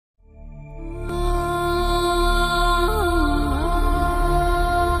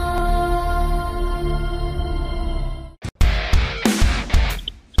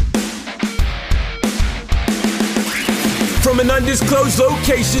undisclosed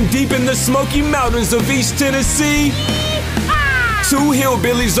location deep in the Smoky Mountains of East Tennessee. Two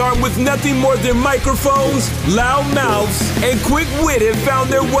hillbillies armed with nothing more than microphones, loud mouths, and quick wit have found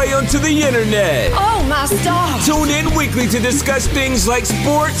their way onto the internet. Oh, my stars. Tune in weekly to discuss things like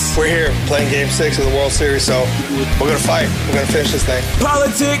sports. We're here playing Game 6 of the World Series, so we're going to fight. We're going to finish this thing.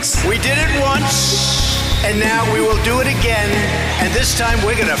 Politics. We did it once, and now we will do it again, and this time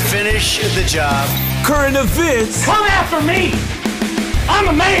we're going to finish the job. Current events. Come after me! I'm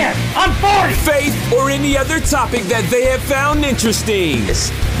a man! I'm 40! Faith or any other topic that they have found interesting. It's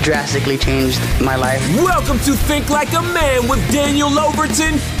drastically changed my life. Welcome to Think Like a Man with Daniel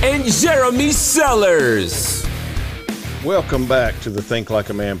Overton and Jeremy Sellers. Welcome back to the Think Like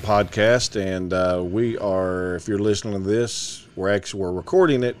a Man podcast, and we are, if you're listening to this, we're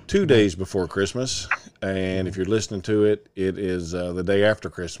recording it 2 days before Christmas, and if you're listening to it, it is the day after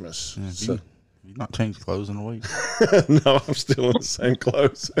Christmas. Yeah, so, you've not changed clothes in a week. No, I'm still in the same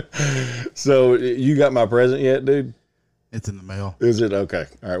clothes. So you got my present yet, dude? It's in the mail. Is it? Okay.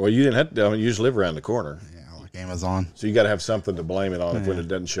 All right. Well, you didn't have to. I mean, you just live around the corner. Yeah, like Amazon. So you got to have something to blame it on if when it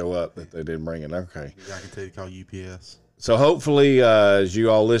doesn't show up that they didn't bring it. Okay. I can tell you call UPS. So hopefully, as you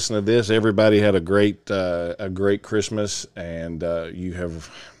all listen to this, everybody had a great Christmas, and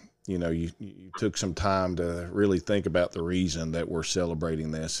you took some time to really think about the reason that we're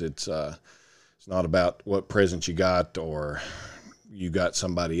celebrating this. It's not about what present you got or you got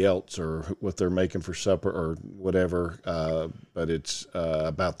somebody else or what they're making for supper or whatever, but it's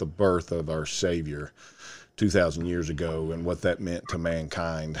about the birth of our Savior 2,000 years ago and what that meant to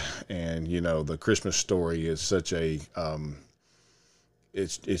mankind. And, the Christmas story is such a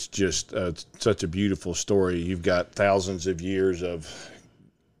it's just such a beautiful story. You've got thousands of years of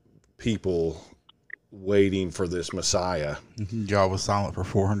people waiting for this Messiah. God was silent for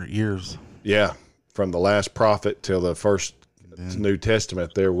 400 years. Yeah, from the last prophet till the first New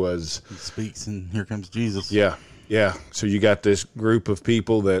Testament, there was... He speaks, and here comes Jesus. Yeah. So you got this group of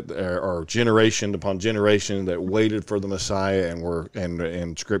people that are generation upon generation that waited for the Messiah,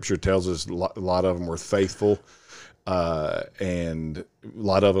 and Scripture tells us a lot of them were faithful, and a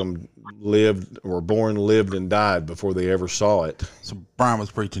lot of them were born, lived, and died before they ever saw it. So Brian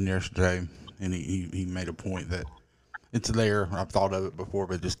was preaching yesterday, and he made a point that it's there. I've thought of it before,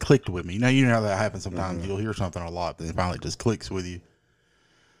 but it just clicked with me. You know how that happens sometimes. Mm-hmm. You'll hear something a lot, but then finally it just clicks with you.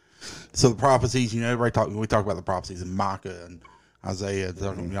 So the prophecies, we talk about the prophecies in Micah and Isaiah,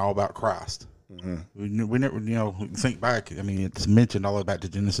 talking all about Christ. Mm-hmm. We never, think back. I mean, it's mentioned all the way back to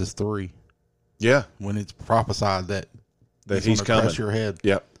Genesis 3. Yeah, when it's prophesied that he's coming, crush your head.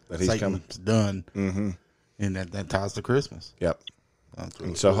 Yep, that he's coming. It's done, mm-hmm. And that ties to Christmas. Yep.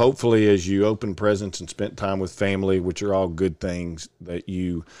 Really so cool. Hopefully, as you open presents and spent time with family, which are all good things, that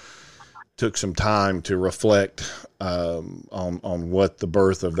you took some time to reflect on what the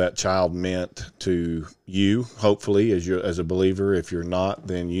birth of that child meant to you. Hopefully, as a believer, if you're not,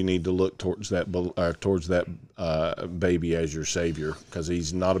 then you need to look towards that baby as your Savior, because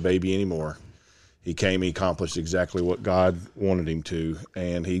he's not a baby anymore. He came, he accomplished exactly what God wanted him to,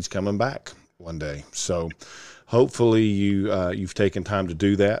 and he's coming back one day. So hopefully you've taken time to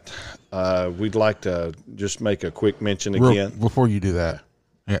do that. We'd like to just make a quick mention again. Before you do that,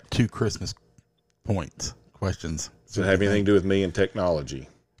 I got 2 Christmas questions. Does it have anything to do with me and technology?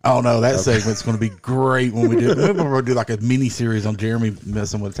 Oh, no, that segment's going to be great when we do. We're going to do like a mini series on Jeremy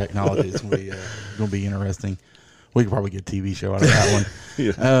messing with technology. It's going to be interesting. We could probably get a TV show out of that one.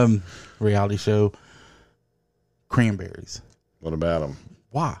 Yeah. Reality show. Cranberries. What about them?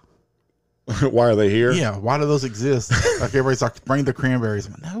 Why? Why are they here? Yeah, why do those exist? Like everybody's like, bring the cranberries.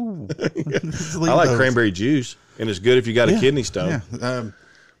 I'm like, no. I like cranberry juice, and it's good if you got a kidney stone. Yeah.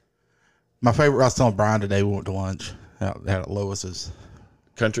 My favorite, I was telling Brian today, we went to lunch out at Lois's.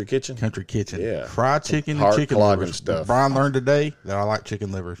 Country Kitchen? Country Kitchen. Yeah. Fried chicken and chicken livers. Stuff. Brian learned today that I like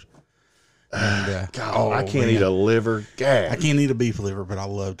chicken livers. And, God, I can't eat a liver. God. I can't eat a beef liver, but I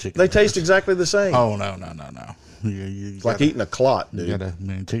love chicken They livers. taste exactly the same. Oh, no. It's like eating a clot, dude.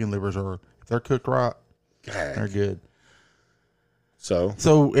 Chicken livers are, if they're cooked right, they're good.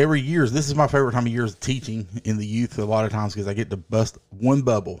 So every year, this is my favorite time of year is teaching in the youth a lot of times, because I get to bust one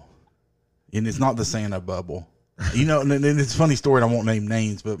bubble, and it's not the Santa bubble. And it's a funny story, and I won't name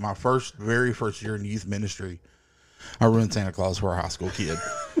names, but my very first year in youth ministry, I ruined Santa Claus for a high school kid.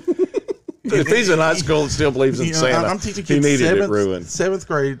 If he's in high school and still believes in Santa, I'm teaching kids he needed it ruined. 7th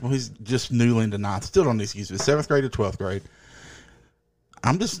grade. Well, he's just newly into 9th. Still don't excuse me. 7th grade to 12th grade.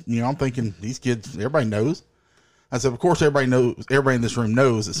 I'm just, I'm thinking these kids, everybody knows. I said, of course, everybody in this room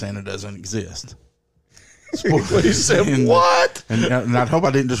knows that Santa doesn't exist. He said, And, what? And I hope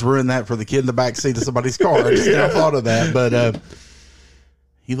I didn't just ruin that for the kid in the back seat of somebody's car. I just now thought of that. But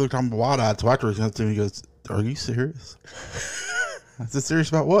he looked on me wide-eyed. So after he comes to me, he goes, "Are you serious?" I said, "Serious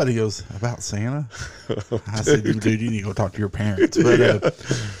about what?" He goes, "About Santa." I said, "Dude, you need to go talk to your parents." But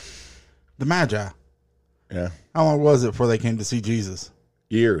the Magi. Yeah. How long was it before they came to see Jesus?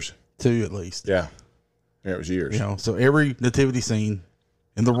 Years. 2 at least. Yeah. It was years. You know, so every nativity scene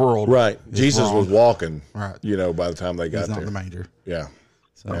in the world, Right. is Jesus wrong. was walking, Right. you know, by the time they got He's not there. in the manger. Yeah.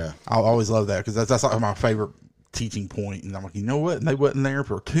 So Yeah. I always love that because that's like my favorite teaching point. And I'm like, you know what? And they wasn't there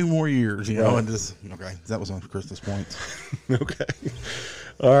for 2 more years, you know, and just, okay, that was on Christmas points. Okay.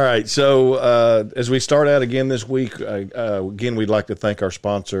 All right. So as we start out again this week, again, we'd like to thank our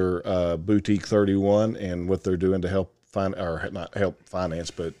sponsor, Boutique 31, and what they're doing to help not help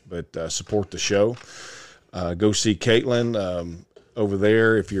finance, but support the show. Go see Caitlin over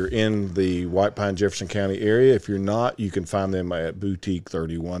there if you're in the White Pine, Jefferson County area. If you're not, you can find them at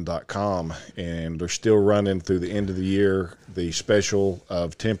boutique31.com. And they're still running through the end of the year the special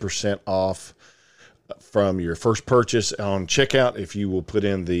of 10% off from your first purchase on checkout if you will put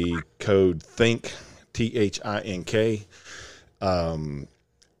in the code THINK, THINK,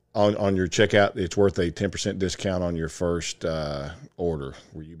 on your checkout. It's worth a 10% discount on your first order.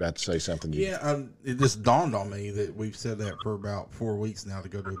 Were you about to say something? Yeah, it just dawned on me that we've said that for about 4 weeks now to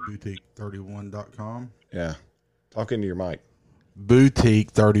go to boutique31.com. Yeah. Talk into your mic.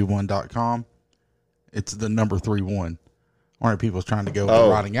 Boutique31.com. It's the number 31. Aren't people trying to go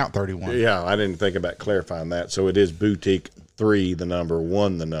with writing out 31? Yeah, I didn't think about clarifying that. So it is boutique 3, the number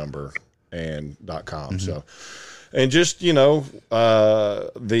 1, the number, and .com. So, and just, you know,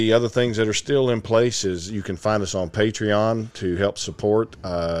 the other things that are still in place is you can find us on Patreon to help support.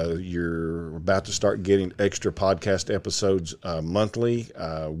 You're about to start getting extra podcast episodes monthly.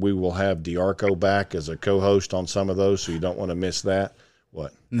 We will have Diarco back as a co-host on some of those, so you don't want to miss that.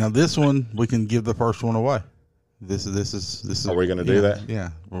 What? Now this one we can give the first one away. This is. Are we going to do that? Yeah,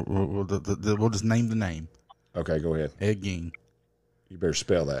 we'll just name the name. Okay, go ahead. Ed Gein. You better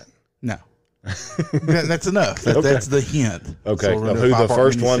spell that. No, that's enough. That's the hint. Okay, So we're of gonna who do a the 5-part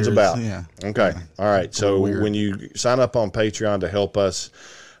first one's miniseries. about. Yeah. Okay. All right. So Weird. when you sign up on Patreon to help us,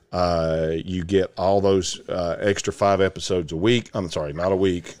 you get all those extra 5 episodes a week. I'm sorry, not a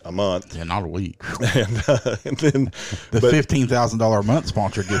week, a month. Yeah, not a week. And then The $15,000 a month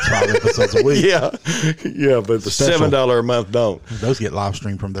sponsor gets 5 episodes a week. yeah, but the Special. $7 a month don't. Those get live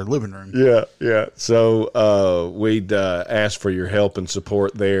streamed from their living room. Yeah. So we'd ask for your help and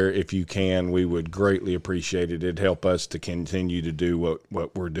support there if you can. We would greatly appreciate it. It'd help us to continue to do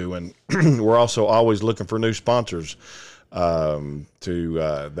what we're doing. We're also always looking for new sponsors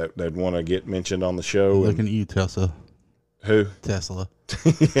that want to get mentioned on the show. Looking at you, Tesla. Who? Tesla.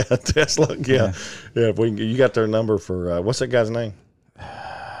 Yeah, Tesla. Yeah. If we can, you got their number for what's that guy's name?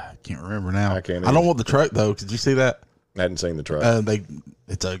 I can't remember now. I can't I don't either. want the truck though. Did you see that? I hadn't seen the truck.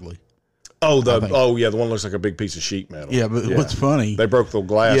 It's ugly. the one looks like a big piece of sheet metal. Yeah, but what's funny? They broke the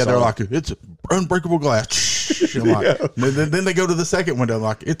glass. Yeah, they're on like, it's unbreakable glass. I'm like, then they go to the second window,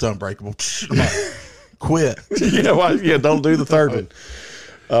 like, it's unbreakable. I'm like, quit. it. Don't do the third one.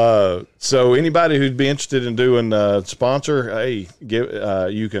 So anybody who'd be interested in doing sponsor, hey,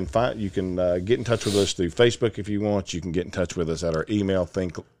 you can get in touch with us through Facebook if you want. You can get in touch with us at our email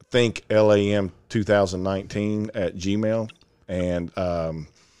thinklam2019@gmail, and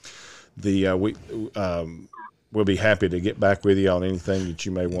we'll be happy to get back with you on anything that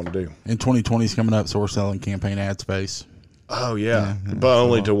you may want to do. And 2020 is coming up, so we're selling campaign ad space. Oh yeah, but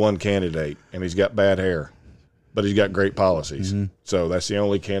only to one candidate, and he's got bad hair. But he's got great policies. So that's the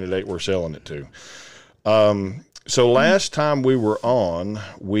only candidate we're selling it to. So last time we were on,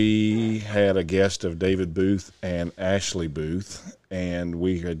 we had a guest of David Booth and Ashley Booth, and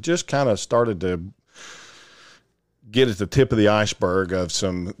we had just kind of started to get at the tip of the iceberg of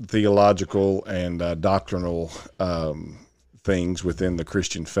some theological and doctrinal things within the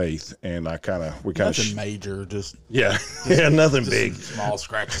Christian faith. And Nothing major, just nothing big. small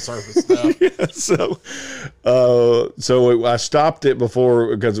scratch the surface stuff. So I stopped it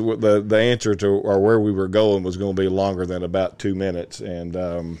before because the answer to or where we were going was going to be longer than about 2 minutes, and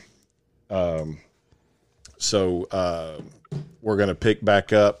so we're going to pick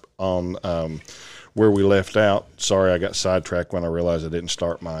back up on where we left out. Sorry, I got sidetracked when I realized I didn't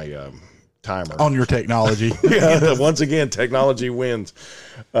start my timer On your technology. Once again, technology wins.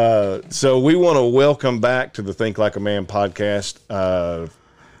 So we want to welcome back to the Think Like a Man podcast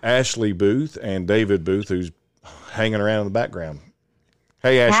Ashley Booth and David Booth, who's hanging around in the background.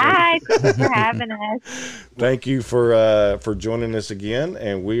 Hey, Ashley. Hi, thanks for having us. Thank you for joining us again,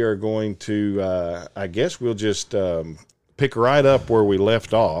 and we are going to. I guess we'll just pick right up where we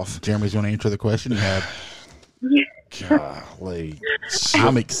left off. Jeremy's going to answer the question you have. Golly,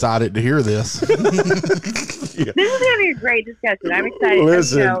 I'm excited to hear this. This is going to be a great discussion. I'm excited.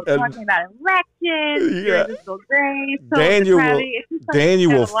 Listen, talking about elections, irresistible grace, Daniel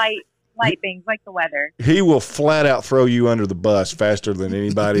will light things like the weather. He will flat out throw you under the bus faster than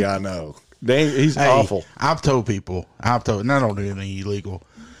anybody I know. He's awful. I've told people, and I don't do anything illegal.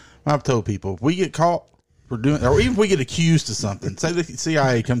 I've told people, if we get caught for doing, or even if we get accused of something, say the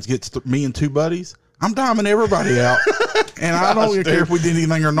CIA comes gets me and two buddies, I'm diming everybody out. And I don't care if we did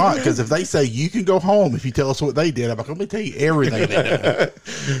anything or not, because if they say you can go home if you tell us what they did, I'm like, let me tell you everything they did.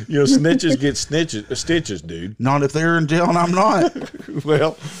 Snitches get stitches, dude. Not if they're in jail and I'm not.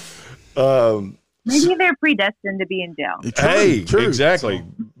 Well, maybe they're predestined to be in jail. True. Exactly.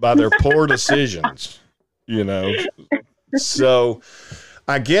 By their poor decisions, So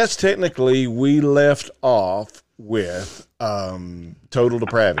I guess technically we left off with total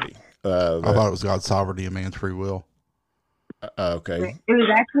depravity. I thought it was God's sovereignty and man's free will. Okay. It was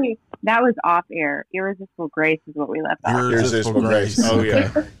actually, that was off air. Irresistible grace is what we left off. Irresistible grace. Oh,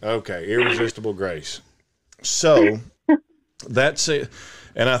 yeah. Okay. Irresistible grace. So that's it.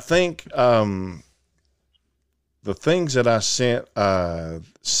 And I think the things that I sent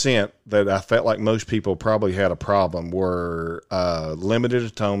that I felt like most people probably had a problem were limited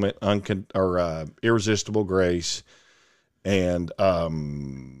atonement, irresistible grace, and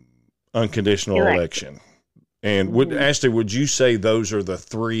unconditional election. And Ashley, would you say those are the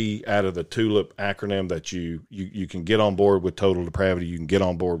three out of the TULIP acronym that you can get on board with total depravity, you can get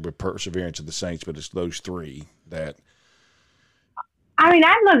on board with perseverance of the saints, but it's those three that... I mean,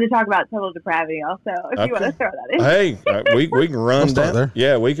 I'd love to talk about total depravity also, if you want to throw that in. Hey, we can run down there.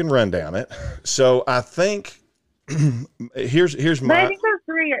 Yeah, we can run down it. So I think here's my... But I think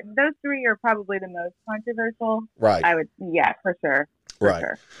those three are probably the most controversial. Right. For sure.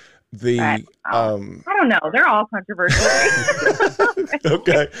 Sure. I don't know. They're all controversial.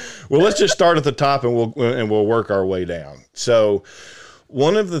 Okay. Well, let's just start at the top and we'll work our way down. So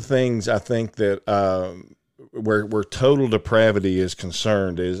one of the things I think that where total depravity is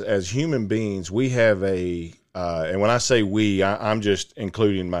concerned is, as human beings, we have and when I say we, I'm just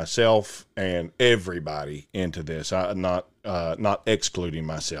including myself and everybody into this. Not excluding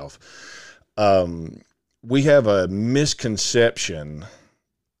myself. We have a misconception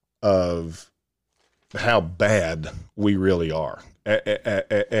of how bad we really are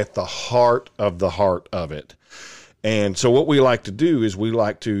at the heart of it. And so what we like to do is we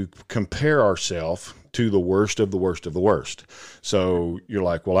like to compare ourselves to the worst of the worst of the worst. So you're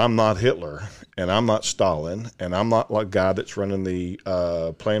like, well, I'm not Hitler, and I'm not Stalin, and I'm not like guy that's running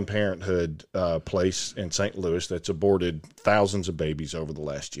the Planned Parenthood place in St. Louis that's aborted thousands of babies over the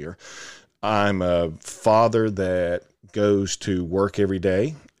last year. I'm a father that goes to work every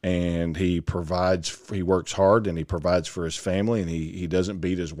day, and he works hard, and he provides for his family, and he doesn't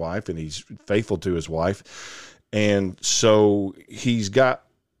beat his wife, and he's faithful to his wife. And so he's got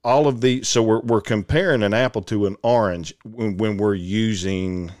all of these. So we're comparing an apple to an orange when we're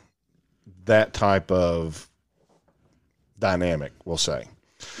using that type of dynamic, we'll say.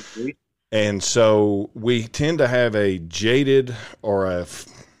 And so we tend to have a jaded, or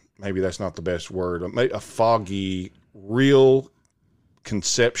maybe that's not the best word, a foggy, real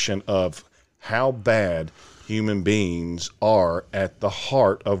conception of how bad human beings are at the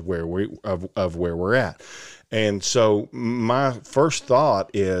heart of where we're at. And so my first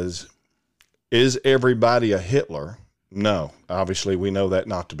thought is everybody a Hitler? No, obviously we know that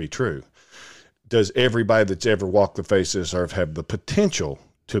not to be true. Does everybody that's ever walked the face of this earth have the potential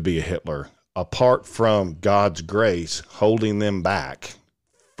to be a Hitler, apart from God's grace holding them back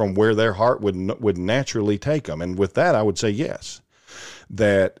from where their heart would naturally take them? And with that, I would say yes,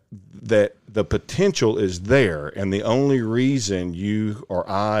 that the potential is there, and the only reason you or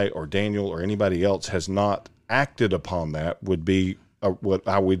I or Daniel or anybody else has not acted upon that would be what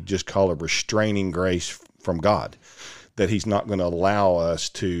I would just call a restraining grace from God, that he's not going to allow us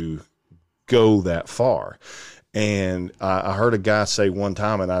to go that far. And I heard a guy say one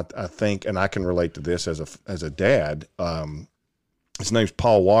time, and I think, and I can relate to this as a dad, his name's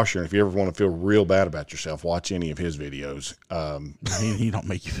Paul Washer, and if you ever want to feel real bad about yourself, watch any of his videos. He don't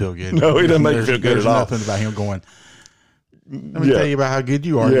make you feel good. No, he doesn't make you feel good at all. There's nothing about him going, let me tell you about how good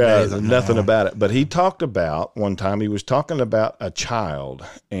you are today. Nothing about it. But he talked about, one time he was talking about a child,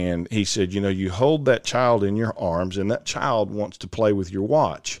 and he said, you hold that child in your arms, and that child wants to play with your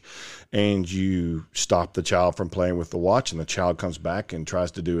watch. and you stop the child from playing with the watch, and the child comes back and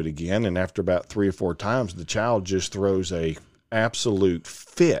tries to do it again. And after about 3 or 4 times, the child just throws a absolute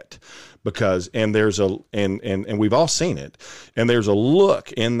fit because, and we've all seen it. And there's a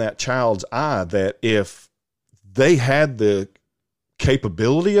look in that child's eye that if they had the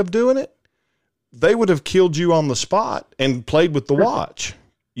capability of doing it, they would have killed you on the spot and played with the watch.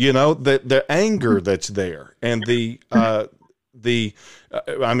 You know, the anger that's there, and I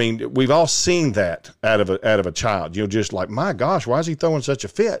mean, we've all seen that out of a child. You know, just like, my gosh, why is he throwing such a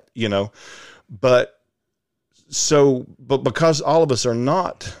fit? You know, but because all of us are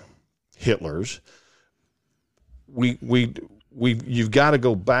not Hitlers, you've got to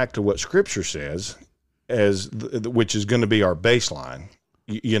go back to what Scripture says, which is going to be our baseline.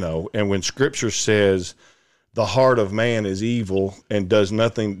 You know, and when Scripture says the heart of man is evil and does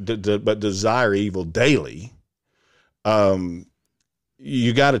nothing but desire evil daily,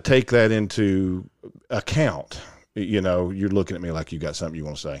 you got to take that into account. You know, you're looking at me like you got something you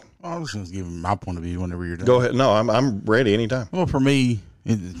want to say. Well, I was just giving my point of view whenever you're done. Go ahead. No, I'm ready anytime. Well, for me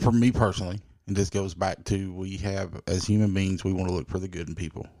personally, and this goes back to, we have, as human beings, we want to look for the good in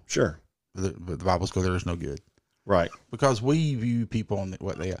people. Sure. But the Bible says there is no good. Right. Because we view people on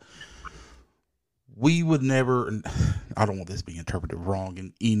what they are. We would never, and I don't want this to be interpreted wrong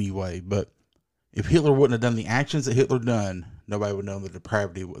in any way, but if Hitler wouldn't have done the actions that Hitler done, nobody would know the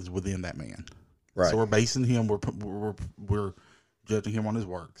depravity was within that man. Right. So we're basing him, we're judging him on his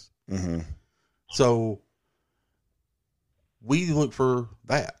works. Mm-hmm. So we look for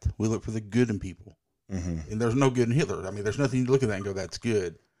that. We look for the good in people. Mm-hmm. And there's no good in Hitler. I mean, there's nothing you look at that and go, that's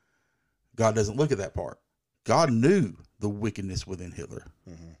good. God doesn't look at that part. God knew the wickedness within Hitler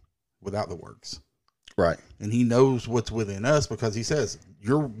without the works. Right. And he knows what's within us, because he says,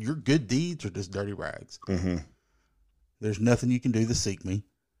 your good deeds are just dirty rags. Mm-hmm. There's nothing you can do to seek me.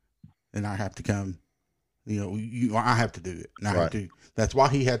 And I have to come, I have to do it. And I have to. That's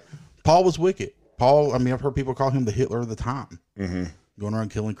why Paul was wicked. Paul, I mean, I've heard people call him the Hitler of the time, going around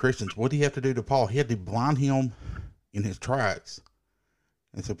killing Christians. What did he have to do to Paul? He had to blind him in his tracks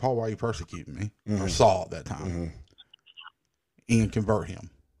and said, Paul, why are you persecuting me? Or Saul at that time. And convert him.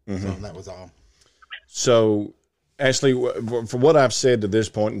 So that was all. So, Ashley, from what I've said to this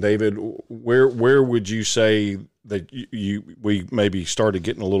point, David, where would you say that we maybe started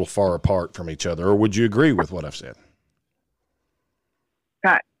getting a little far apart from each other, or would you agree with what I've said?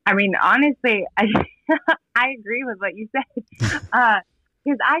 God, I mean, honestly, I agree with what you said,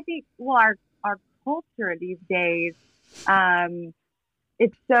 because I think, well, our culture these days,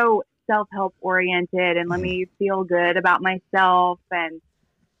 it's so self-help oriented, and let me feel good about myself, and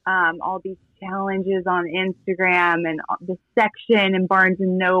all these challenges on Instagram and the section in Barnes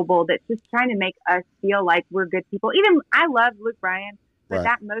and Noble that's just trying to make us feel like we're good people. Even I love Luke Bryan, but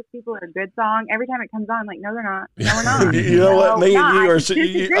that Most People Are Good song, every time it comes on, I'm like, no, they're not. No, we're not. You know what? Me and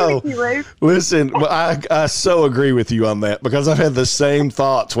you are. Listen, well, I so agree with you on that, because I've had the same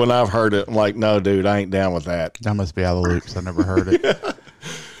thoughts when I've heard it. I'm like, no, dude, I ain't down with that. I must be out of the loops. I never heard it.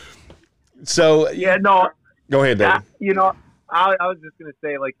 So yeah, no. Go ahead, David. I was just gonna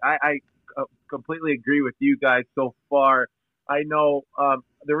say, like, I completely agree with you guys so far. I know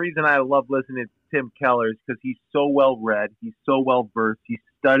the reason I love listening to Tim Keller is because he's so well read, he's so well versed, he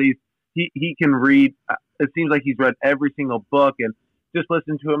studies, he can read. It seems like he's read every single book. And just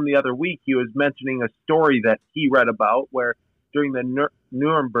listened to him the other week, he was mentioning a story that he read about where during the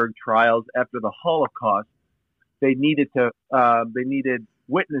Nuremberg trials after the Holocaust, they needed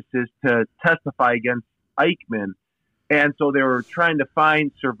witnesses to testify against Eichmann. And so they were trying to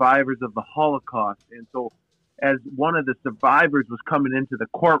find survivors of the Holocaust. And so as one of the survivors was coming into the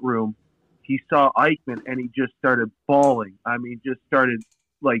courtroom, he saw Eichmann and he just started bawling. I mean, just started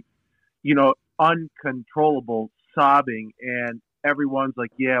uncontrollable sobbing. And everyone's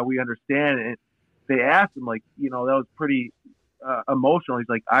like, yeah, we understand. And they asked him, like, that was pretty emotional. He's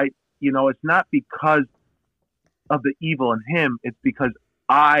like, it's not because of the evil in him. It's because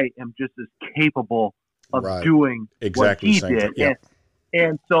I am just as capable of doing exactly what he did. Yeah.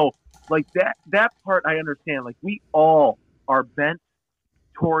 And so, like, that part I understand. Like, we all are bent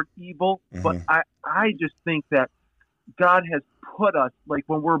toward evil, but I just think that God has put us, like,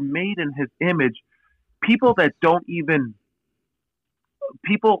 when we're made in his image, people that don't even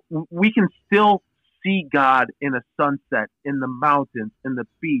we can still see God in a sunset, in the mountains, in the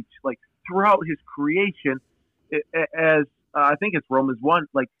beach, like, throughout his creation. As I think it's Romans 1,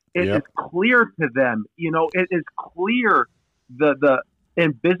 like, it is clear to them, it is clear the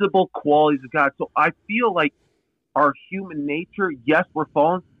invisible qualities of God. So I feel like our human nature, yes, we're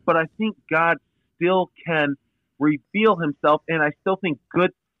fallen, but I think God still can reveal himself. And I still think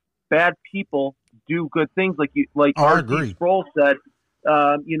good bad people do good things, like I R.C. agree. Sproul said.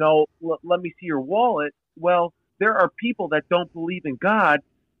 Let me see your wallet. Well, there are people that don't believe in God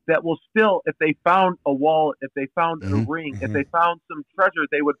that will still, if they found a wallet, if they found a ring, if they found some treasure,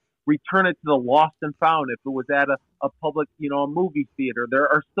 they would return it to the lost and found. If it was at a public, a movie theater,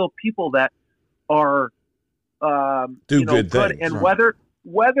 there are still people that are do good things. And whether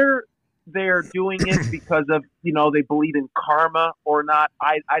they're doing it because of they believe in karma or not,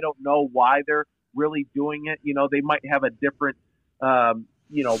 I don't know why they're really doing it. They might have a different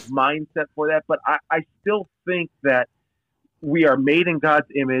mindset for that, but I still think that we are made in God's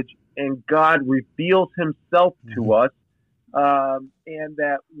image, and God reveals Himself to us, and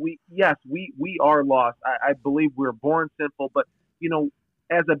that we are lost. I believe we're born sinful, but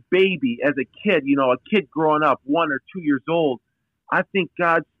as a baby, as a kid, a kid growing up 1 or 2 years old, I think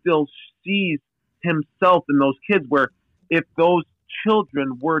God still sees Himself in those kids, where if those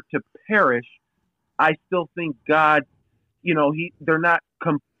children were to perish, I still think God, they're not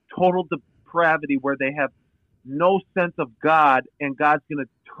total depravity where they have no sense of God, and God's going to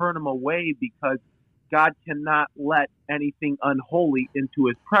turn them away, because God cannot let anything unholy into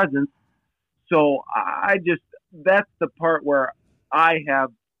His presence. So that's the part where I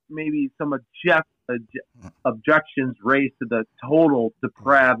have maybe some objections raised to the total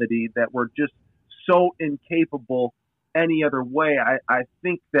depravity, that we're just so incapable any other way. I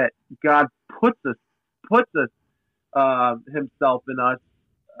think that God puts Himself in us,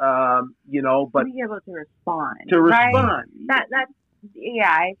 but to be able to respond. Right? That's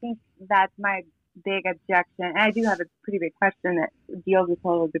I think that's my big objection. And I do have a pretty big question that deals with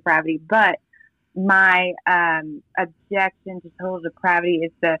total depravity, but my objection to total depravity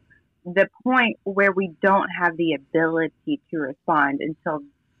is the point where we don't have the ability to respond until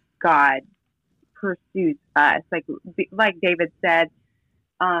God pursues us. Like David said,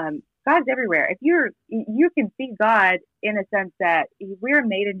 God's everywhere. If you can see God in a sense that we're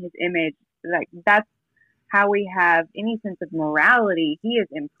made in His image, like that's how we have any sense of morality. He is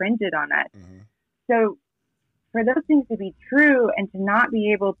imprinted on us. So for those things to be true and to not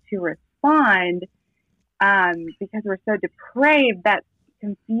be able to respond because we're so depraved, that's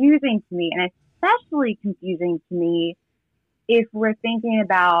confusing to me, and especially confusing to me if we're thinking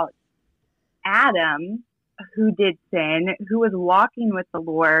about Adam, who did sin, who was walking with the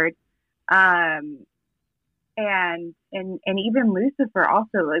Lord, and even Lucifer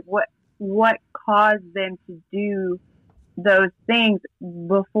also. Like what caused them to do those things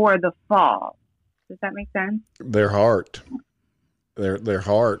before the fall? Does that make sense? Their heart, their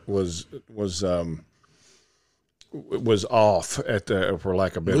heart was off at for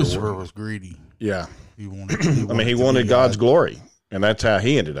lack of a better word. Lucifer was greedy. Yeah, he wanted God's glory, and that's how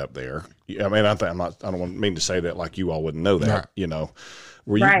he ended up there. I mean, I don't mean to say that like you all wouldn't know that.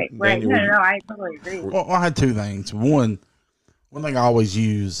 Right. No, I totally agree. Well, I had two things. One thing I always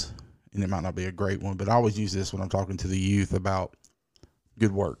use, and it might not be a great one, but I always use this when I'm talking to the youth about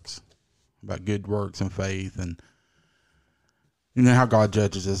good works and faith, and how God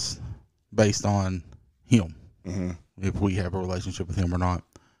judges us based on Him, if we have a relationship with Him or not.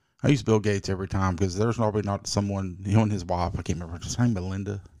 I use Bill Gates every time, because there's probably not someone, and his wife, I can't remember, his name,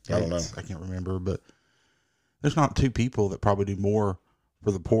 Melinda Gates, I don't know. I can't remember, but there's not two people that probably do more for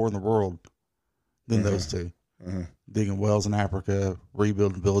the poor in the world than those two. Digging wells in Africa,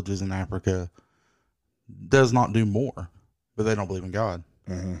 rebuilding villages in Africa, does not do more, but they don't believe in God.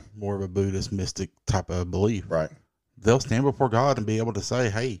 More of a Buddhist mystic type of belief. Right. They'll stand before God and be able to say,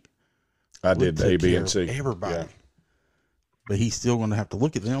 hey, I did A, B, and C. Everybody. Yeah. But He's still going to have to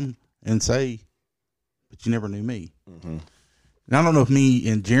look at them and say, but you never knew me. And I don't know if me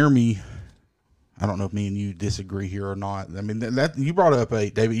and Jeremy, I don't know if me and you disagree here or not. I mean, that you brought up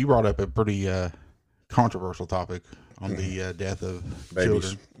David, you brought up a pretty controversial topic on the death of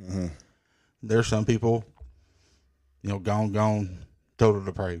babies. Children. There's some people, gone, total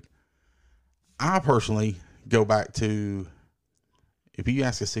depraved. I personally go back to, if you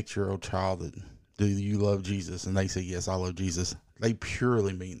ask a 6-year-old child that, do you love Jesus? And they say, yes, I love Jesus. They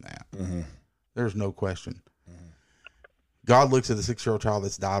purely mean that. There's no question. God looks at the 6-year-old child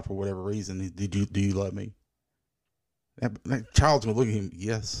that's died for whatever reason. Do you love me? That child's going to look at him,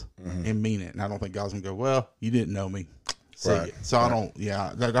 yes, and mean it. And I don't think God's going to go, well, you didn't know me. Right. So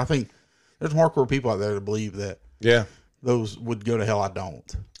I think there's hardcore people out there that believe that those would go to hell. I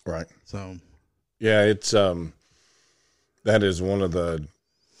don't. Right. So. Yeah, it's, that is one of the,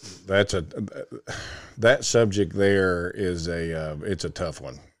 that subject there is it's a tough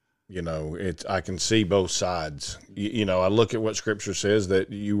one, You know, I can see both sides. You know, I look at what Scripture says,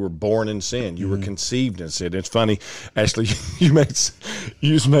 that you were born in sin, you were conceived in sin. It's funny, Ashley, you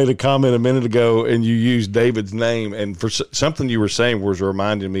just made a comment a minute ago, and you used David's name, and for something you were saying was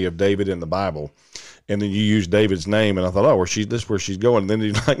reminding me of David in the Bible. And then you used David's name, and I thought, oh, this is where she's going. And then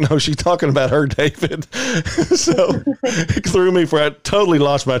you're like, no, she's talking about her, David. So it threw me I totally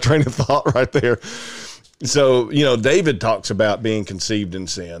lost my train of thought right there. So, you know, David talks about being conceived in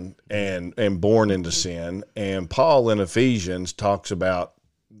sin and born into sin. And Paul in Ephesians talks about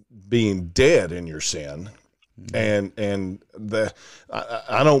being dead in your sin. And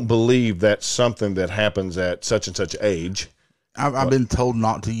I don't believe that's something that happens at such and such age. I've been told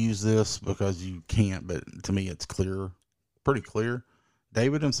not to use this because you can't, but to me it's pretty clear.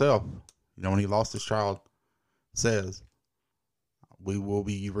 David himself, you know, when he lost his child, says, we will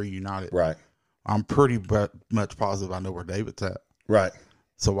be reunited. Right. I'm pretty much positive I know where David's at. Right.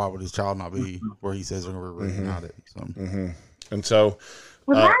 So why would his child not be where he says they're reunited? So. And so...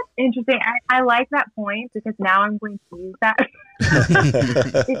 Well, that's interesting. I like that point because now I'm going to use that.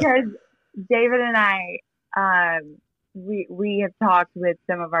 Because David and I, we have talked with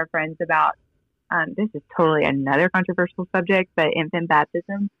some of our friends about, this is totally another controversial subject, but infant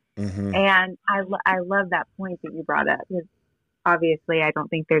baptism. And I love that point that you brought up, because obviously I don't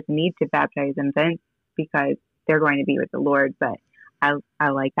think there's a need to baptize infants because they're going to be with the Lord, but I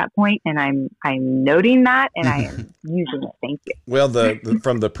like that point, and I'm noting that, and I am using it. Thank you. Well,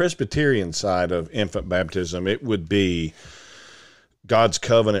 from the Presbyterian side of infant baptism, it would be God's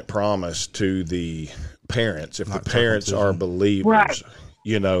covenant promise to the parents. If the parents are believers, right,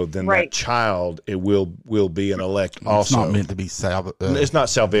 you know, then that child, it will be an elect also. It's not meant to be it's not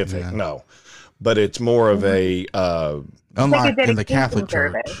salvific, no. But it's more of a unlike in the Catholic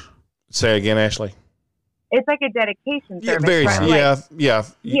Church. Say again, Ashley. It's like a dedication service. Yeah.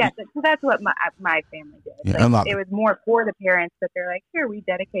 So that's what my family did. Yeah, it was more for the parents, that they're like, here, we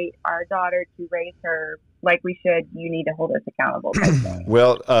dedicate our daughter to raise her like we should. You need to hold us accountable.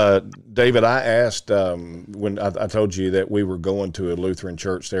 Well, David, I asked when I told you that we were going to a Lutheran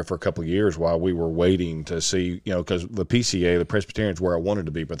church there for a couple of years while we were waiting to see, you know, because the PCA, the Presbyterians, where I wanted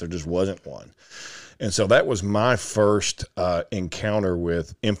to be, but there just wasn't one. And so that was my first encounter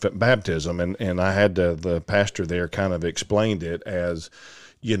with infant baptism. And I had the pastor there kind of explained it as,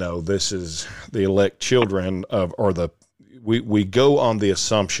 you know, this is the elect children of, or we go on the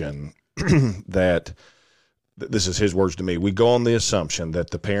assumption that, this is his words to me, we go on the assumption that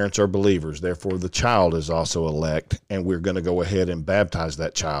the parents are believers, therefore the child is also elect, and we're going to go ahead and baptize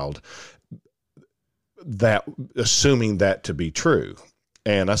that child, that assuming that to be true.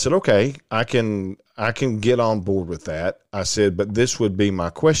 And I said, okay, I can get on board with that. I said, but this would be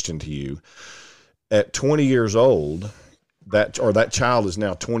my question to you. At 20 years old, that child is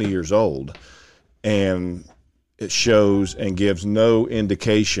now 20 years old, and it shows and gives no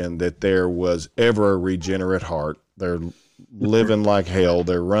indication that there was ever a regenerate heart. They're living like hell.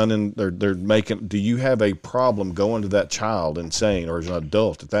 They're running. They're making. Do you have a problem going to that child and saying, or as an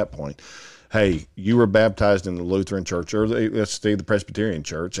adult at that point, hey, you were baptized in the Lutheran church, or let's say the Presbyterian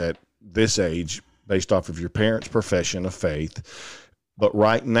church at this age, based off of your parents' profession of faith, but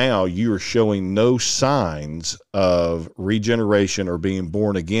right now you are showing no signs of regeneration or being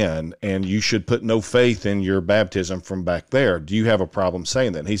born again, and you should put no faith in your baptism from back there. Do you have a problem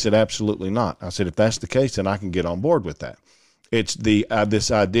saying that? And he said, absolutely not. I said, if that's the case, then I can get on board with that. It's the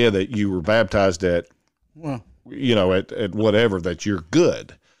this idea that you were baptized at, you know, at whatever, that you're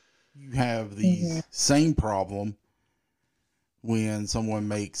good. You have the same problem when someone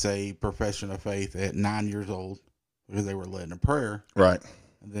makes a profession of faith at 9 years old because they were led in a prayer. Right.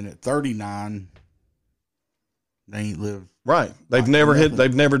 And then at 39, they ain't lived. Right. They've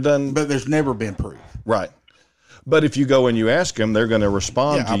never done. But there's never been proof. Right. But if you go and you ask them, they're going to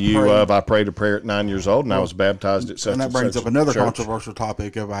respond to you I prayed a prayer at 9 years old and I was baptized at such and that brings up another church. Controversial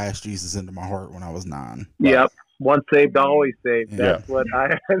topic of I asked Jesus into my heart when I was 9. Yep. Once saved, always saved. That's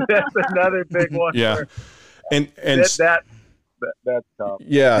that's another big one. Yeah. And that's tough.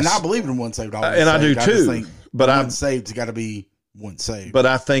 Yeah. And I believe in once saved, always and saved. I do too. But once saved's got to be once saved. But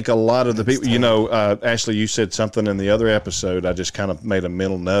I think a lot of the people, you know, Ashley, you said something in the other episode. I just kind of made a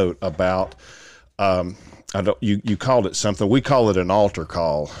mental note about, you called it something. We call it an altar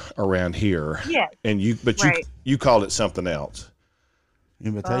call around here. Yeah. And you called it something else.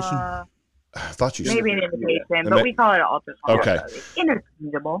 Invitation? I thought you maybe said an invitation, but we call it an altar call. Okay. So it's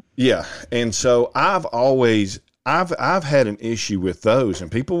interchangeable. Yeah. And so I've had an issue with those,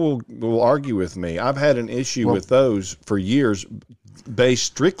 and people will argue with me. I've had an issue with those for years, based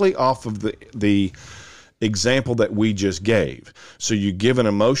strictly off of the example that we just gave. So you give an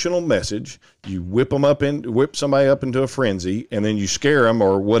emotional message, you whip somebody up into a frenzy, and then you scare them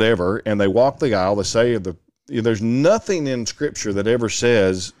or whatever, and they walk the aisle. They say there's nothing in Scripture that ever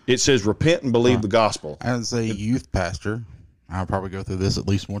says, it says repent and believe the gospel. As a youth pastor, I'll probably go through this at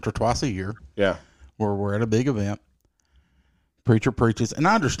least once or twice a year. Yeah. Where we're at a big event, preacher preaches, and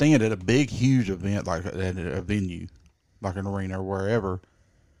I understand at a big, huge event like at a venue, like an arena or wherever,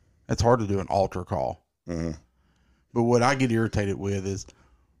 it's hard to do an altar call. Mm-hmm. But what I get irritated with is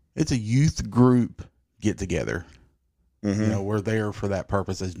it's a youth group get together. Mm-hmm. You know, we're there for that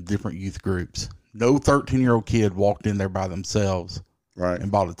purpose as different youth groups. No 13-year-old kid walked in there by themselves, right,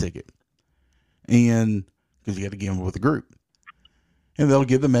 and bought a ticket. And because you got to get them with a group. And they'll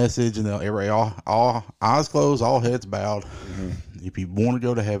give the message, and everybody all eyes closed, all heads bowed. Mm-hmm. If you want to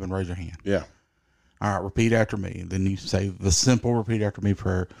go to heaven, raise your hand. Yeah. All right, repeat after me. And then you say the simple repeat after me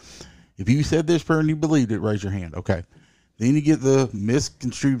prayer. If you said this prayer and you believed it, raise your hand. Okay. Then you get the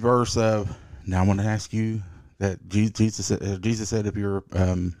misconstrued verse of, now I want to ask you that Jesus said, if you're,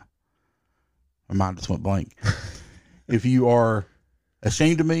 my mind just went blank. If you are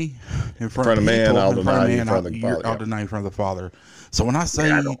ashamed of me in front of man, I'll deny you in front of the Father. I'll deny you in front of the Father. So when I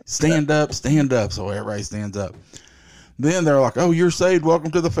say stand up, so everybody stands up. Then they're like, oh, you're saved.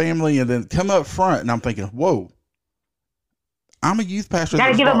 Welcome to the family. And then come up front. And I'm thinking, whoa, I'm a youth pastor.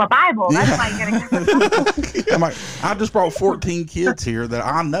 Gotta give them a Bible. Yeah. That's why you gotta give them. I'm like, I just brought 14 kids here that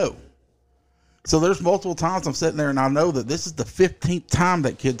I know. So there's multiple times I'm sitting there and I know that this is the 15th time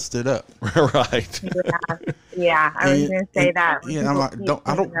that kid stood up. Right. Yeah. I was going to say that. Yeah. I'm like,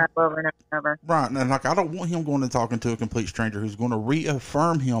 I don't over and over. Right. And like, I don't want him going and talking to a complete stranger who's going to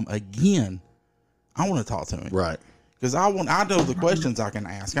reaffirm him again. I want to talk to him. Right. Because I know the questions I can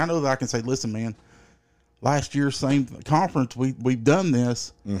ask. I know that I can say, listen, man, last year, same conference, we've done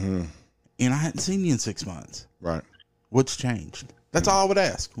this, mm-hmm. and I hadn't seen you in 6 months. Right. What's changed? That's all I would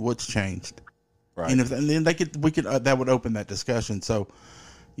ask. What's changed? Right. And then that would open that discussion. So,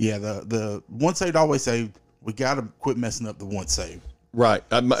 yeah, the once saved, always saved. We got to quit messing up the once saved. Right.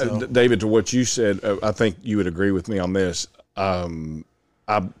 David, to what you said, I think you would agree with me on this.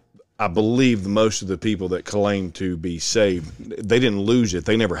 I believe most of the people that claim to be saved, they didn't lose it.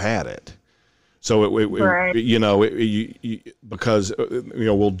 They never had it. So right. Because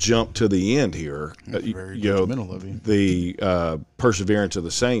we'll jump to the end here. Very judgmental of you. The perseverance of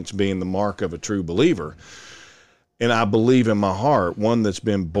the saints being the mark of a true believer. And I believe in my heart, one that's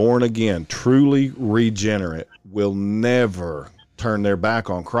been born again, truly regenerate, will never turn their back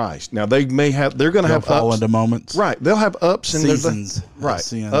on Christ. Now they're going to have fall ups, into moments, right? They'll have ups and seasons,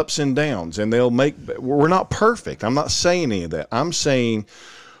 right, ups and downs, and we're not perfect. I'm not saying any of that. I'm saying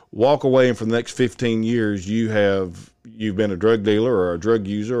walk away, and for the next 15 years, you've been a drug dealer or a drug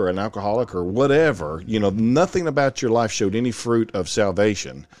user or an alcoholic or whatever. Nothing about your life showed any fruit of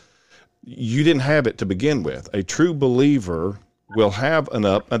salvation. You didn't have it to begin with. A true believer will have an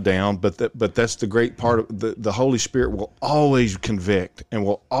up, a down, but that's the great part of the Holy Spirit will always convict and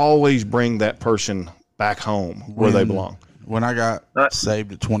will always bring that person back home where they belong. When I got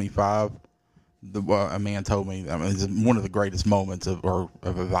saved at 25, a man told me, it's one of the greatest moments of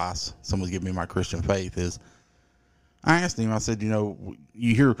advice someone's giving me my Christian faith is, I asked him, I said, you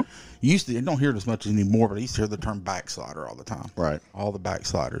used to, don't hear it as much anymore, but I used to hear the term backslider all the time. Right. All the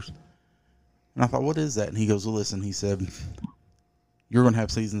backsliders. And I thought, what is that? And he goes, well, listen, he said, you're going to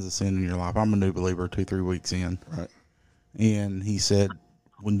have seasons of sin in your life. I'm a new believer 2-3 weeks in. Right. And he said,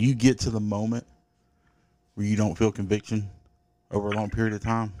 when you get to the moment where you don't feel conviction over a long period of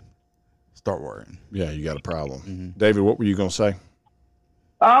time, start worrying. Yeah, you got a problem. Mm-hmm. David, what were you going to say?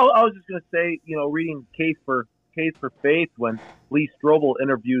 I was just going to say, reading Case for Faith when Lee Strobel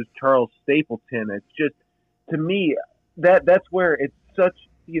interviews Charles Stapleton, it's just, to me, that's where it's such,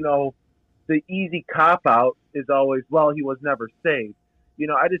 the easy cop-out is always, well, he was never saved.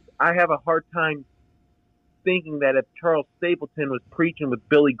 I have a hard time thinking that if Charles Stapleton was preaching with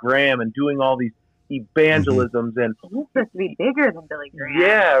Billy Graham and doing all these evangelisms and he's supposed to be bigger than Billy Graham.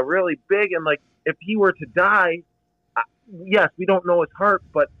 Yeah, really big. And if he were to die, yes, we don't know his heart,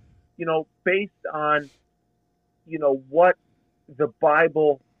 but based on what the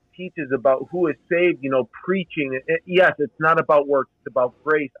Bible teaches about who is saved, preaching, yes, it's not about works, it's about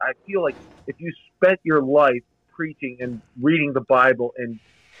grace. I feel like if you spent your life preaching and reading the Bible, and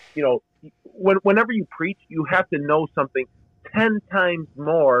whenever you preach, you have to know something 10 times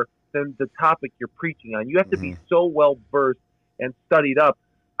more than the topic you're preaching on. You have to be so well versed and studied up.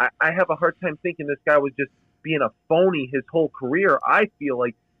 I have a hard time thinking this guy was just being a phony his whole career. I feel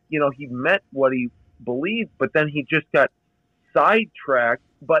like he meant what he believed, but then he just got sidetracked.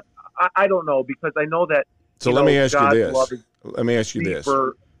 But I don't know, because I know that So let me ask God's you love this. is Let me ask you this.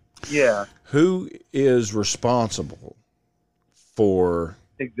 deeper. Yeah, Who is responsible for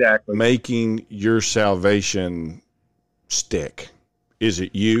exactly. making your salvation stick? Is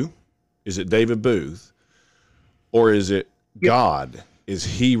it you? Is it David Booth? Or is it God? Is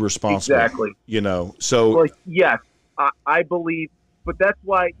he responsible? Exactly. So Well, yes, I believe, but that's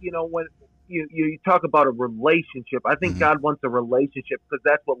why, when you talk about a relationship, I think God wants a relationship because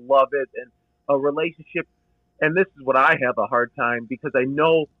that's what love is, and a relationship. And this is what I have a hard time, because I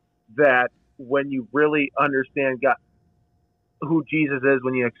know that when you really understand God, who Jesus is,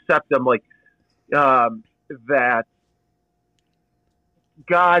 when you accept him, that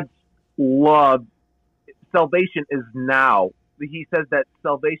God's love, salvation is now. He says that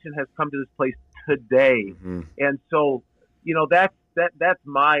salvation has come to this place today. And so, that's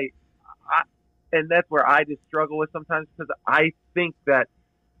my, and that's where I just struggle with sometimes, because I think that,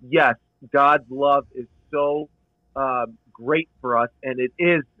 yes, God's love is so great for us, and it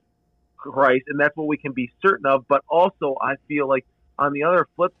is Christ, and that's what we can be certain of. But also, I feel like on the other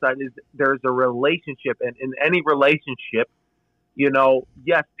flip side is there's a relationship, and in any relationship,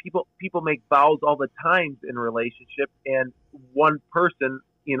 yes, people make vows all the time in relationship, and one person,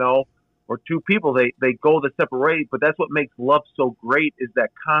 or two people, they go the separate way. But that's what makes love so great, is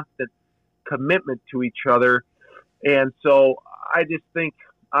that constant commitment to each other. And so I just think,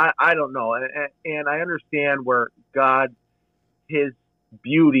 I don't know, and I understand where God, his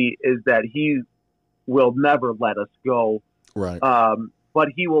beauty is that he will never let us go, right? But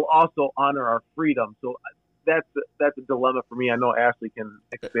he will also honor our freedom. So that's a dilemma for me. I know Ashley can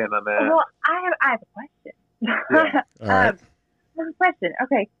expand on that. Well, I have a question. Yeah. All right. I have a question.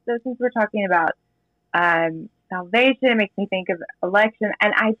 Okay, so since we're talking about salvation, it makes me think of election,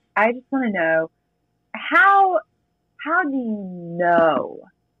 and I just want to know how do you know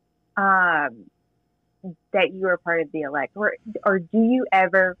that you are part of the elect, or do you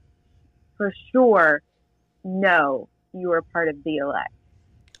ever for sure know you are part of the elect?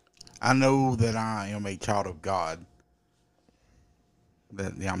 I know that I am a child of God,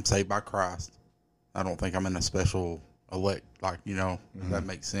 that I'm saved by Christ. I don't think I'm in a special elect, if that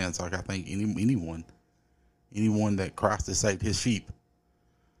makes sense. Like, I think anyone that Christ has saved, his sheep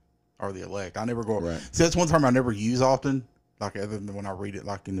are the elect. I never go, right. See, that's one term I never use often, like other than when I read it,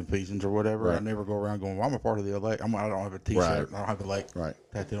 like in Ephesians or whatever. Right. I never go around going, well, I'm a part of the elect. I don't have a t-shirt. Right. I don't have elect Right.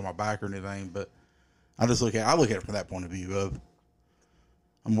 tattooed on my back or anything, but I look at it from that point of view of,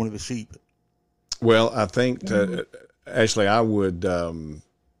 I'm one of his sheep. Well, I think, Ashley, I would,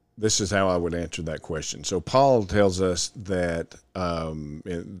 this is how I would answer that question. So Paul tells us that,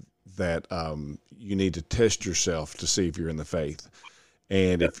 you need to test yourself to see if you're in the faith.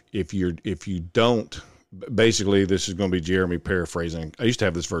 And if you don't, basically this is going to be Jeremy paraphrasing. I used to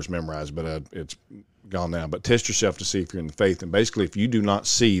have this verse memorized, but it's gone now. But test yourself to see if you're in the faith. And basically, if you do not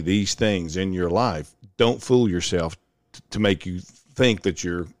see these things in your life, don't fool yourself to make you think that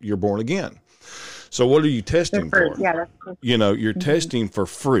you're born again. So what are you testing for? Yeah, that's cool. You're testing for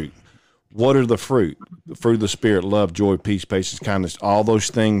fruit. What are the fruit? The fruit of the Spirit: love, joy, peace, patience, kindness. All those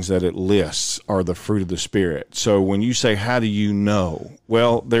things that it lists are the fruit of the Spirit. So when you say, how do you know?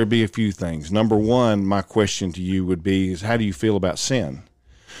 Well, there'd be a few things. Number one, my question to you would be, is how do you feel about sin?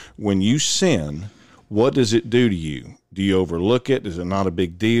 When you sin, what does it do to you? Do you overlook it? Is it not a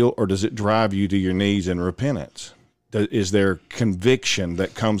big deal? Or does it drive you to your knees in repentance? Is there conviction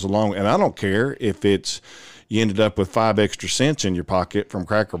that comes along? And I don't care if it's you ended up with 5 extra cents in your pocket from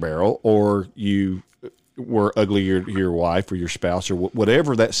Cracker Barrel, or you were ugly to your wife or your spouse, or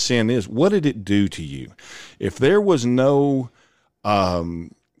whatever that sin is. What did it do to you? If there was no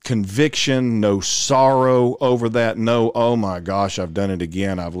conviction, no sorrow over that, no, oh my gosh, I've done it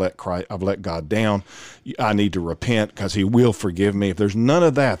again, I've let God down, I need to repent because he will forgive me. If there's none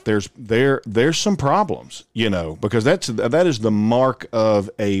of that, there's some problems, because that is the mark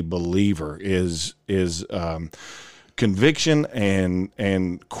of a believer is conviction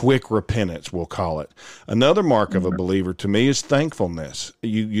and quick repentance, we'll call it. Another mark of a believer to me is thankfulness.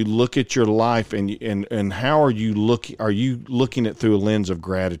 You look at your life and how are you looking? Are you looking at through a lens of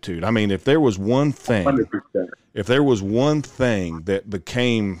gratitude? I mean, if there was one thing, 100%. If there was one thing that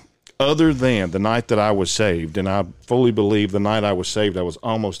became, other than the night that I was saved, and I fully believe the night I was saved, I was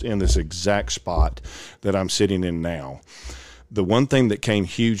almost in this exact spot that I'm sitting in now. The one thing that came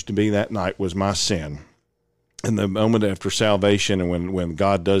huge to me that night was my sin. And the moment after salvation, and when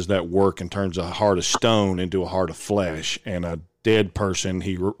God does that work and turns a heart of stone into a heart of flesh, and a dead person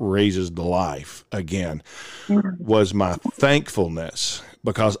he raises to life again, was my thankfulness.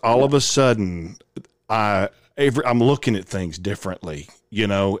 Because all of a sudden, I'm looking at things differently,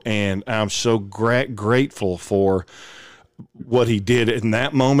 and I'm so grateful for what he did in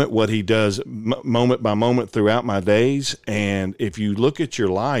that moment, what he does moment by moment throughout my days. And if you look at your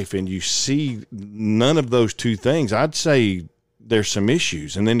life and you see none of those two things, I'd say there's some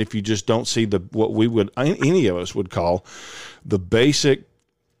issues. And then if you just don't see what any of us would call the basic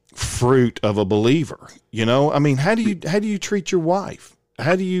fruit of a believer, I mean, how do you treat your wife?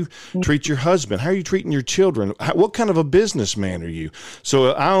 How do you treat your husband? How are you treating your children? What kind of a businessman are you?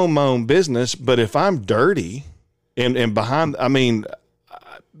 So I own my own business, but if I'm dirty and behind, I mean,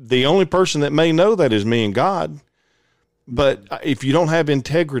 the only person that may know that is me and God. But if you don't have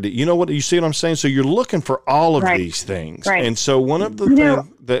integrity, you see what I'm saying? So you're looking for all of these things. Right. And so one of the things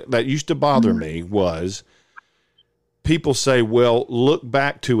that used to bother me was people say, well, look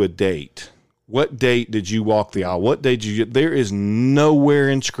back to a date. What date did you walk the aisle? What date did you? There is nowhere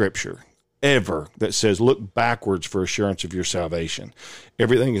in Scripture ever that says look backwards for assurance of your salvation.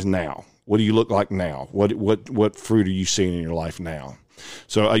 Everything is now. What do you look like now? What fruit are you seeing in your life now?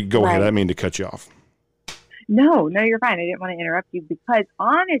 So go ahead. I didn't mean to cut you off. No, you're fine. I didn't want to interrupt you because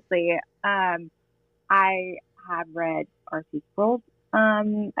honestly, I have read R.C. Sproul's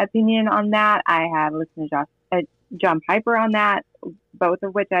opinion on that. I have listened to John Piper on that, both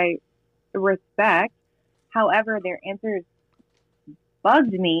of which I respect. However, their answers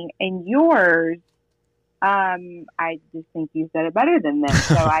bugged me, and yours, I just think you said it better than them.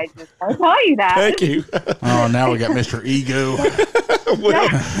 So I tell you that. Thank you. Oh, now we got Mr. Ego. Well,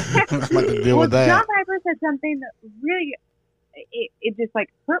 I'm about to deal with that. John Piper said something that really, it just like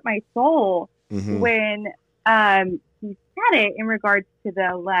hurt my soul when he said it in regards to the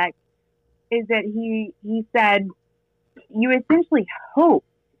elect. Is that he said you essentially hope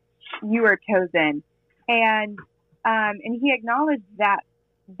you are chosen, and he acknowledged that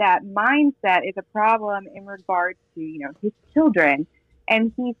mindset is a problem in regards to his children,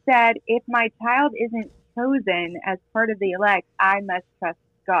 and he said if my child isn't chosen as part of the elect, I must trust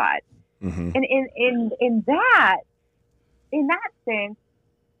God. And in that sense,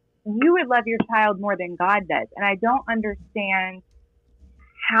 you would love your child more than God does, and I don't understand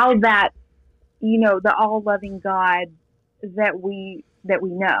how that the all loving God that we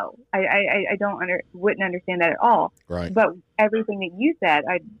know. I wouldn't understand that at all. Right. But everything that you said,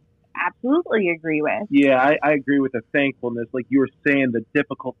 I absolutely agree with. Yeah, I agree with the thankfulness. Like you were saying, the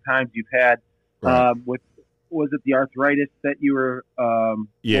difficult times you've had was it the arthritis that you were?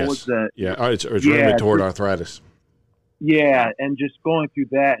 Yes. What was the, it's rheumatoid arthritis. Yeah, and just going through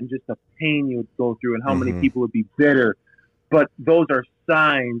that and just the pain you would go through and how many people would be bitter. But those are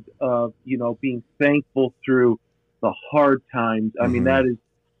signs of, being thankful through the hard times. I mean, that is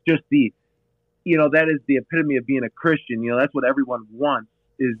just that is the epitome of being a Christian. That's what everyone wants,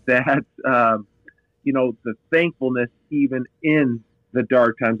 is that, the thankfulness even in the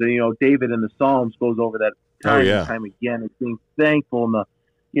dark times. And, David in the Psalms goes over that time and time again. It's being thankful in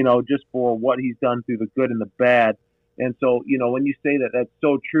the, just for what he's done through the good and the bad. And so, when you say that, that's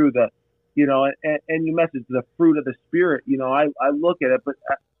so true that, and you message the fruit of the Spirit, I look at it, but,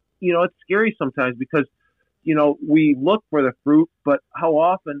 it's scary sometimes because, we look for the fruit, but how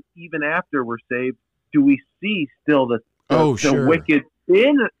often, even after we're saved, do we see still the wicked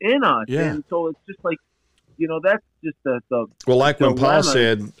in us? Yeah. And so it's just like, that's just the well, like when Paul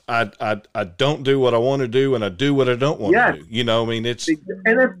said, I don't do what I want to do, and I do what I don't want to do. I mean, it's and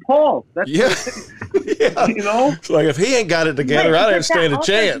it's Paul. That's It's like if he ain't got it together, I don't stand a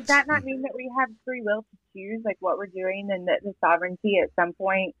chance. Does that not mean that we have free will to choose, like what we're doing, and that the sovereignty at some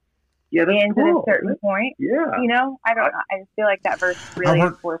point ends at a certain point? Yeah. I don't know. I just feel like that verse really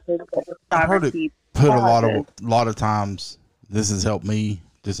enforces that the sovereignty. I've heard it put a lot of times. This has helped me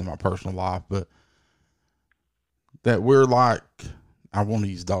just in my personal life, but that we're like, I want to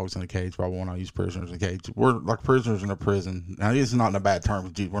use dogs in a cage, but I want to use prisoners in a cage. We're like prisoners in a prison. Now, this is not in a bad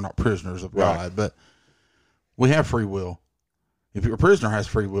term. We're not prisoners of God, but we have free will. If your prisoner has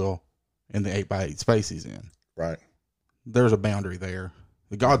free will in the 8x8 space he's in, there's a boundary there.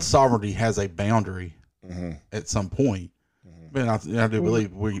 God's sovereignty has a boundary at some point. But I do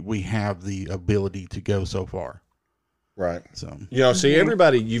believe we have the ability to go so far. Right. So, see,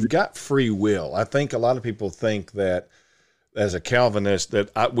 everybody, you've got free will. I think a lot of people think that as a Calvinist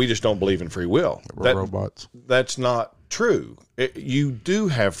that we just don't believe in free will. We're robots. That's not true. You do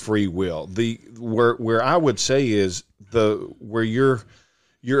have free will. Where I would say is where your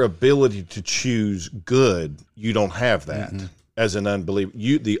ability to choose good, you don't have that as an unbeliever.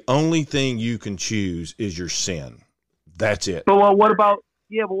 The only thing you can choose is your sin. That's it. But what about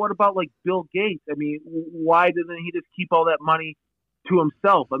like Bill Gates? I mean, why doesn't he just keep all that money to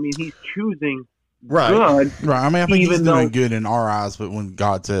himself? I mean, he's choosing good. Right. I mean, I think Even he's doing though- good in our eyes, but when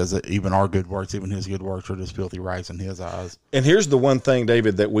God says that even our good works, even his good works are just filthy rags in his eyes. And here's the one thing,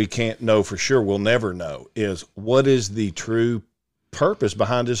 David, that we can't know for sure, we'll never know, is what is the true purpose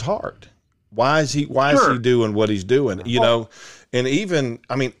behind his heart? Why is he doing what he's doing? You know, and even,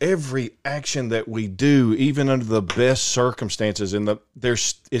 I mean, every action that we do, even under the best circumstances,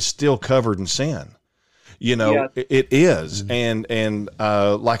 is still covered in sin. You know, it is. And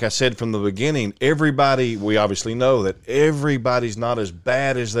like I said from the beginning, we obviously know that everybody's not as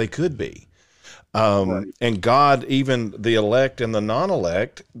bad as they could be. And God, even the elect and the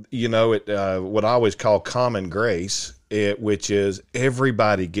non-elect, you know, what I always call common grace, which is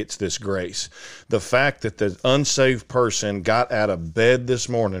everybody gets this grace. The fact that the unsaved person got out of bed this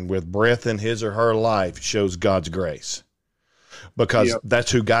morning with breath in his or her life shows God's grace, because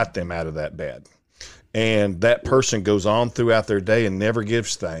that's who got them out of that bed. And that person goes on throughout their day and never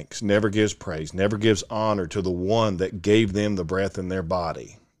gives thanks, never gives praise, never gives honor to the one that gave them the breath in their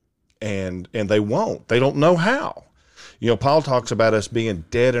body. And they don't know how. You know, Paul talks about us being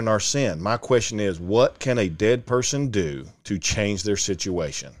dead in our sin. My question is, what can a dead person do to change their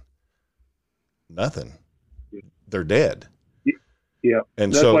situation? Nothing. They're dead. Yeah.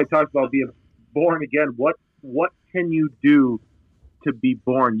 And that's so, why I talked about being born again. What can you do to be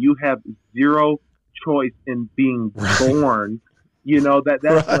born? You have zero choice in being born. You know,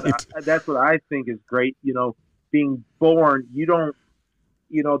 that's what I think is great. You know, being born, you don't,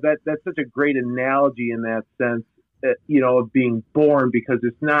 you know, that's such a great analogy in that sense, you know, of being born, because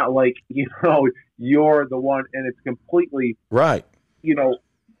it's not like, you know, you're the one, and it's completely right. You know,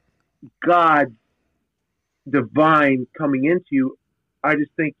 God divine coming into you. I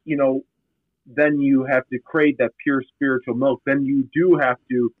just think, you know, then you have to crave that pure spiritual milk. Then you do have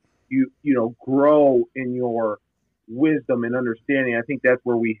to, you know, grow in your wisdom and understanding. I think that's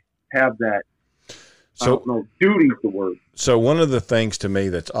where we have that. I don't know, duty's the word. So one of the things to me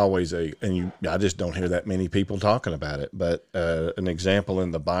that's always I just don't hear that many people talking about it, but an example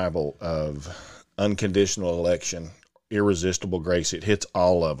in the Bible of unconditional election, irresistible grace, it hits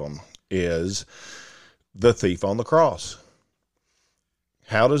all of them, is the thief on the cross.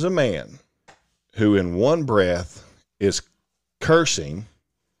 How does a man who in one breath is cursing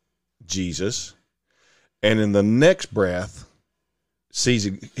Jesus and in the next breath sees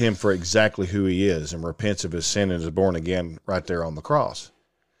him for exactly who he is and repents of his sin and is born again right there on the cross?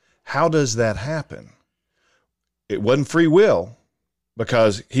 How does that happen? It wasn't free will,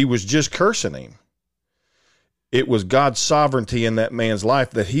 because he was just cursing him. It was God's sovereignty in that man's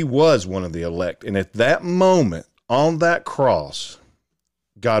life that he was one of the elect. And at that moment on that cross,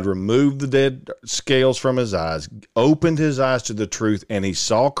 God removed the dead scales from his eyes, opened his eyes to the truth, and he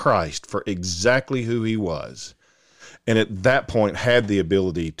saw Christ for exactly who he was. And at that point had the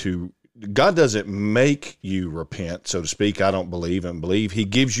ability to, God doesn't make you repent, so to speak. I don't believe and believe.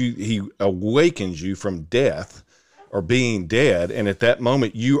 He awakens you from death or being dead. And at that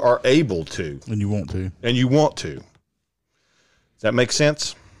moment you are able to. And you want to. Does that make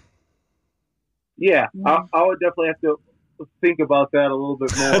sense? Yeah. I would definitely have to think about that a little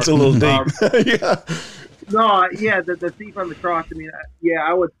bit more. That's a little deep. Yeah. No, yeah, the thief on the cross. I mean,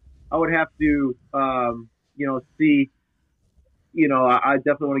 I would have to, you know, see, you know, I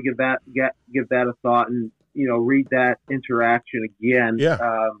definitely want to give that a thought, and, you know, read that interaction again.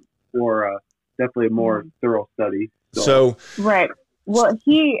 Yeah. For definitely a more thorough study. So right. Well,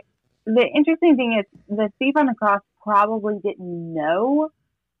 the interesting thing is the thief on the cross probably didn't know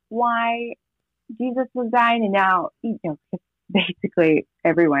why Jesus was dying, and now, you know, basically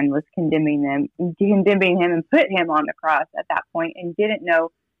everyone was condemning him and put him on the cross at that point, and didn't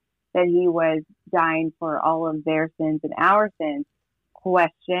know that he was dying for all of their sins and our sins.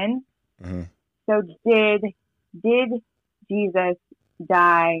 Question. Mm-hmm. So did Jesus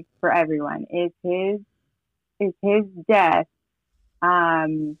die for everyone? Is his death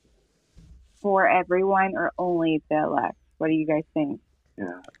for everyone, or only the elect? What do you guys think?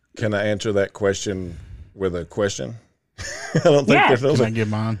 Yeah. Can I answer that question with a question? I don't think there's no. Can I give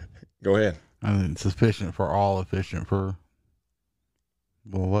mine? Go ahead. I mean, sufficient for all, efficient for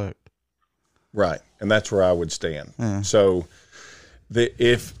the elect. Right, and that's where I would stand. Yeah. So,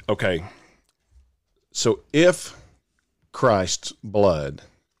 if Christ's blood,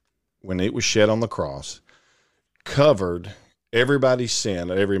 when it was shed on the cross, covered everybody's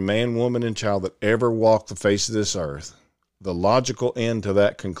sin, every man, woman, and child that ever walked the face of this earth, the logical end to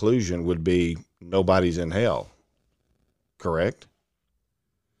that conclusion would be nobody's in hell. Correct?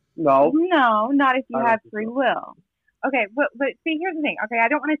 No, not if you have free will. Okay, but see, here's the thing. Okay, I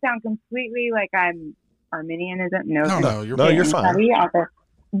don't want to sound completely like I'm Arminianism. No, you're fine.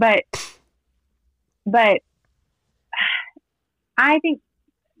 But but I think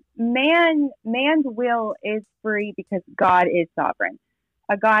man's will is free because God is sovereign.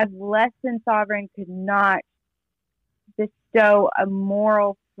 A God less than sovereign could not bestow a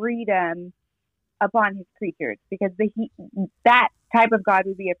moral freedom upon his creatures, because that type of God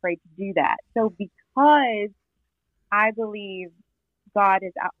would be afraid to do that. So because I believe God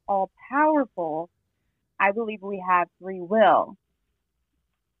is all powerful, I believe we have free will.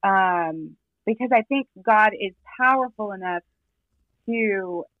 Because I think God is powerful enough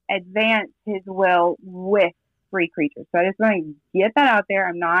to advance his will with free creatures. So I just want to get that out there.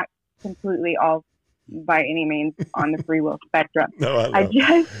 I'm not completely all by any means on the free will spectrum. No, I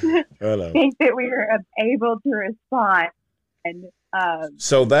just think that we are able to respond. And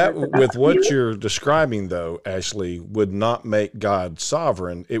so that, with what you're describing, though, Ashley, would not make God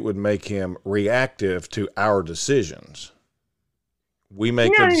sovereign. It would make him reactive to our decisions. We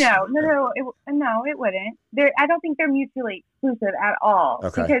make no, it wouldn't. I don't think they're mutually exclusive at all.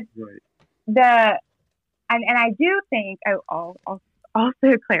 Okay. Because and I do think I'll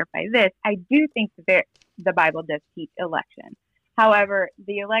also clarify this. I do think that the Bible does teach election. However,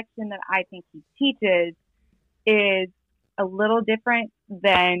 the election that I think he teaches is a little different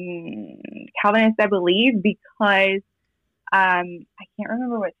than Calvinists, I believe, because I can't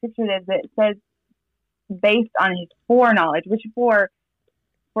remember what scripture it is, but it says based on his foreknowledge, which for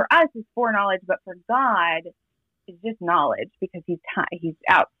us is foreknowledge, but for God is just knowledge, because he's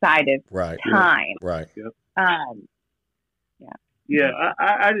outside of time. Right. Yep. Yeah.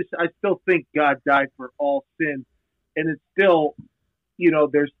 I still think God died for all sin, and it's still,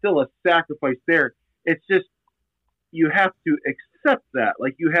 there's still a sacrifice there. It's just, you have to accept that.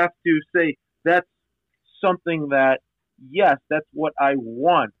 Like, you have to say, that's something that, yes, that's what I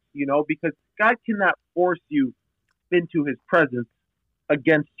want, because God cannot force you into his presence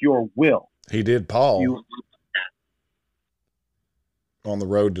against your will. He did Paul on the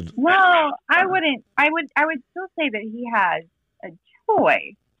road to. Well, I wouldn't. I would still say that he has a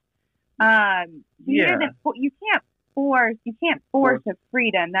choice. You can't force a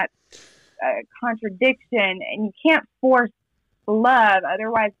freedom. That's a contradiction, and you can't force love.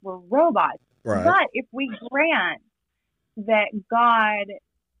 Otherwise, we're robots. Right. But if we grant that God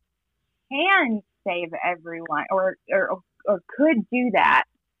can save everyone, or could do that,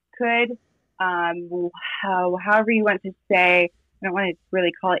 however you want to say, I don't want to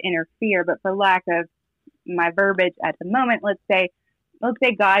really call it interfere, but for lack of my verbiage at the moment, let's say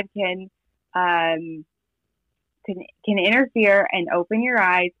God can interfere and open your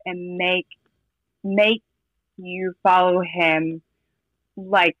eyes and make you follow him,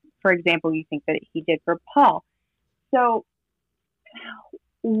 like, for example, you think that he did for Paul. So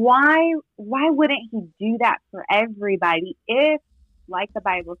why wouldn't he do that for everybody if, like the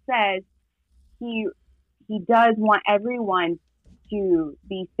Bible says, he does want everyone to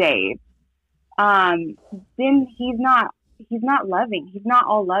be saved? Then he's not loving. He's not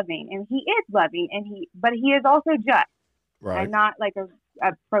all loving, and he is loving, but he is also just. Right. I'm not like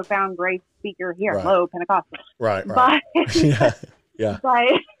a profound grace speaker here, Right. low Pentecostal. Right. But yeah. but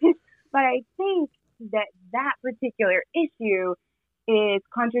I think that particular issue is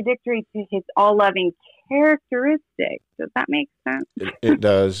contradictory to his all-loving characteristics. Does that make sense? It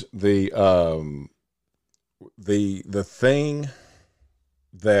does. The thing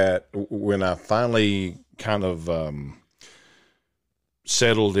that, when I finally kind of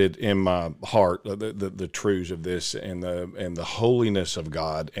settled it in my heart, the truths of this, and the holiness of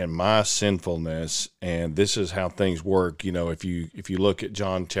God and my sinfulness, and this is how things work. If you look at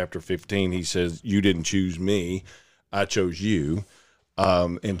John chapter 15, he says, "You didn't choose me, I chose you."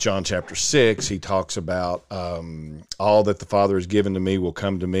 In John chapter 6, he talks about all that the Father has given to me will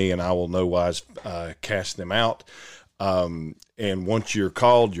come to me, and I will no wise cast them out. And once you're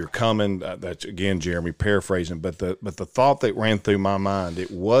called, you're coming. That's, again, Jeremy paraphrasing, but the thought that ran through my mind, it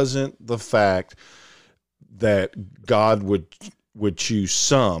wasn't the fact that God would choose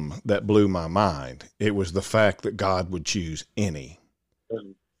some that blew my mind. It was the fact that God would choose any.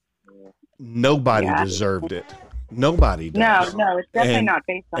 Nobody deserved it. Nobody does. No, it's definitely not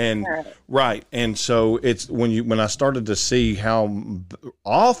based on merit. Right. And so it's when I started to see how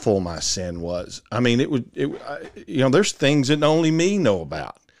awful my sin was. I mean, there's things that only me know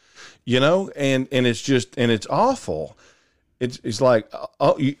about, and it's awful. It's like,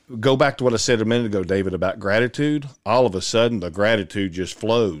 you go back to what I said a minute ago, David, about gratitude. All of a sudden, the gratitude just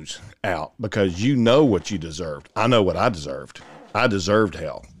flows out because you know what you deserved. I know what I deserved. I deserved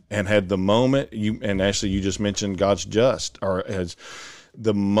hell. And had the moment and Ashley, you just mentioned God's just, or as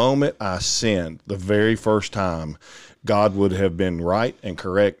the moment I sinned, the very first time, God would have been right and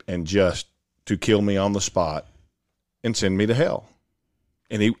correct and just to kill me on the spot and send me to hell.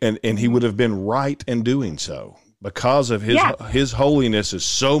 And he would have been right in doing so because of his holiness is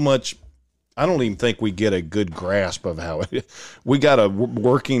so much. I don't even think we get a good grasp of how we got a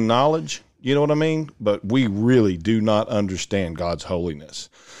working knowledge. You know what I mean? But we really do not understand God's holiness.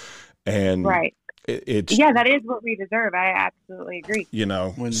 And right. It's that is what we deserve. I absolutely agree. You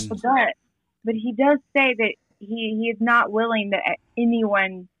know, but he does say that he is not willing that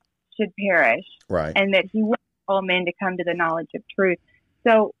anyone should perish, right? And that he wants all men to come to the knowledge of truth.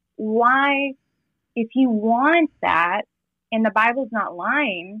 So why, if he wants that, and the Bible's not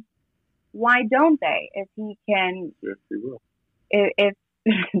lying, why don't they? If he can, yes, he will. If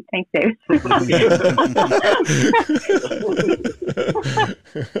thanks, Dave.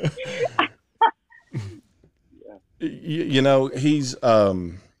 You know, he's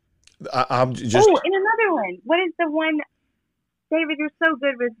I'm just. Oh, and another one. What is the one, David? You're so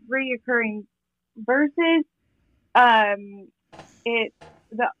good with reoccurring verses. It's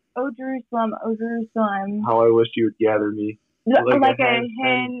the O Jerusalem. How I wish you would gather me. Like a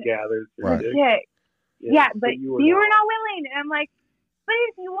hen gathers her chick. Yeah, but you were not willing. And I'm like, but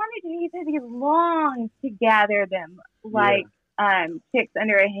if you wanted to, he said he longed to gather them like chicks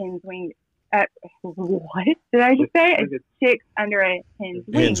under a hen's wing. What did I just say? Chicks under a hen's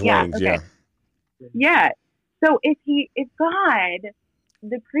wing. Yeah. So if God,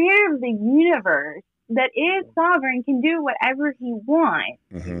 the creator of the universe, that is sovereign, can do whatever he wants,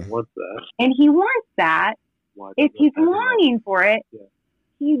 wants that, and he wants that, if he's longing for it,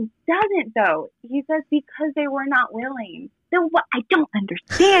 he doesn't. Though he says because they were not willing. So what? I don't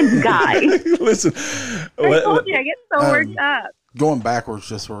understand, guys. Listen, I told you I get so worked up. Going backwards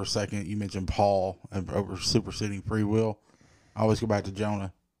just for a second, you mentioned Paul over superseding free will. I always go back to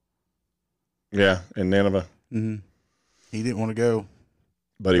Jonah. Yeah, in Nineveh. Mm-hmm. He didn't want to go,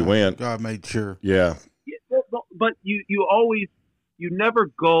 but he went. God made sure. Yeah. But you never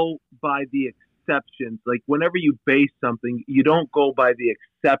go by the exceptions. Like whenever you base something, you don't go by the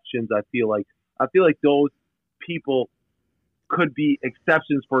exceptions. I feel like those people could be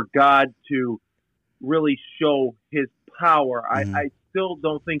exceptions for God to really show his power. I still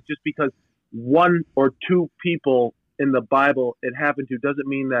don't think just because one or two people in the Bible it happened to doesn't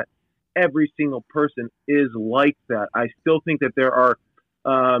mean that every single person is like that. I still think that there are,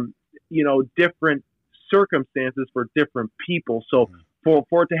 different circumstances for different people. So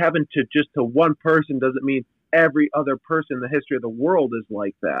for it to happen to just to one person doesn't mean every other person in the history of the world is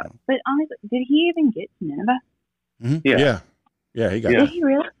like that. But honestly, did he even get to Nineveh? Mm-hmm. Yeah, he got. Did he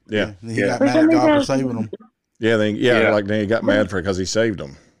really? Yeah, he got mad at God for saving him. Then he got mad for it because he saved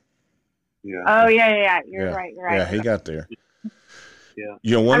him. Yeah. Oh yeah. You're right. Yeah, he got there. Yeah.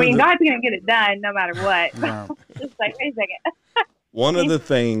 You know, God's gonna get it done no matter what. Just like, wait a second. One of the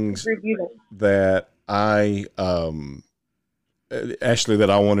things that I actually that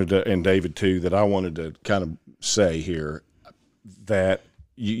I wanted to, and David too, that I wanted to kind of say here, that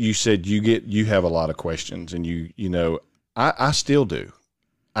you said you have a lot of questions, and I still do.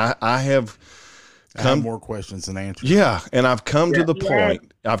 I have more questions than answers. Yeah, and I've come to the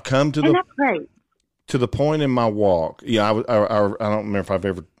point. I've come to to the point in my walk. Yeah, I don't remember if I've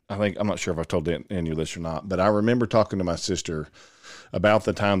ever. I'm not sure if I've told any of this or not, but I remember talking to my sister about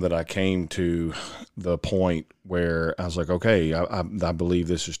the time that I came to the point where I was like, okay, I believe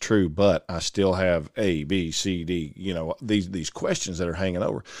this is true, but I still have A, B, C, D, these questions that are hanging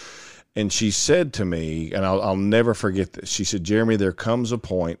over. And she said to me, and I'll never forget this. She said, Jeremy, there comes a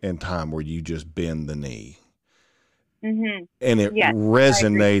point in time where you just bend the knee. Mm-hmm. And it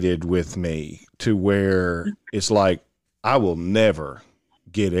resonated with me to where it's like, I will never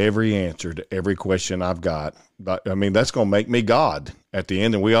get every answer to every question I've got. But I mean, that's going to make me God at the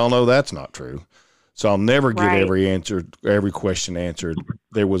end. And we all know that's not true. So I'll never get every question answered.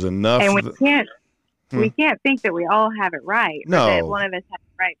 There was enough. And we can't think that we all have it right. No. Or that one of us has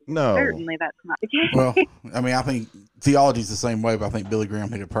it right. No. Certainly that's not the case. Well, I mean, I think theology's the same way, but I think Billy Graham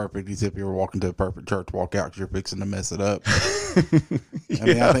hit it perfect. He said, if you were walking to a perfect church, walk out because you're fixing to mess it up. I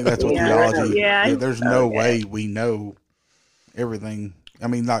mean, I think that's what theology is. There's no way we know everything. I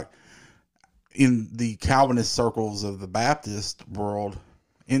mean, like in the Calvinist circles of the Baptist world,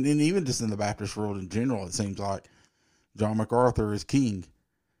 and even just in the Baptist world in general, it seems like John MacArthur is king.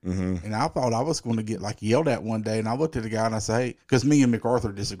 Mm-hmm. And I thought I was going to get yelled at one day, and I looked at the guy and I said, hey, because me and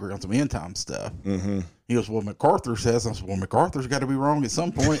MacArthur disagree on some end time stuff. Mm-hmm. He goes, well, MacArthur says. I said, well, MacArthur's got to be wrong at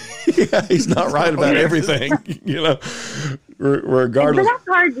some point. Yeah, he's not right about everything, regardless. But that's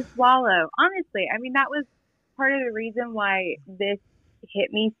hard to swallow, honestly. I mean, that was part of the reason why this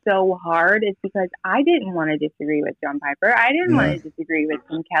hit me so hard is because I didn't want to disagree with John Piper. I didn't want to disagree with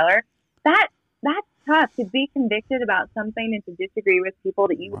Tim Keller. that's tough to be convicted about something and to disagree with people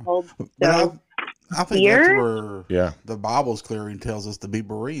that you hold so I think dear. that's where the Bible's clear and tells us to be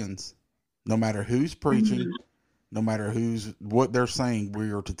Bereans. No matter who's preaching, no matter what they're saying,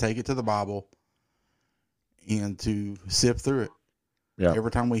 we are to take it to the Bible and to sift through it. Yeah.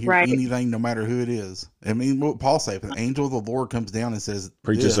 Every time we hear anything, no matter who it is. I mean, what Paul said, if an angel of the Lord comes down and says,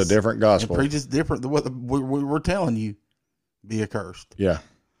 preaches a different gospel, preaches different than what we're telling you, be accursed. Yeah.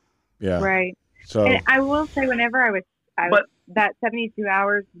 Yeah. Right. So, and I will say, whenever I was that 72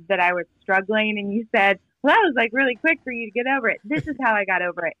 hours that I was struggling, and you said, well, that was like really quick for you to get over it. This is how I got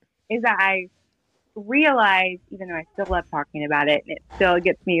over it, is that I realized, even though I still love talking about it, and it still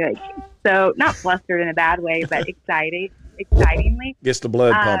gets me like, so not flustered in a bad way, but excitingly. Gets the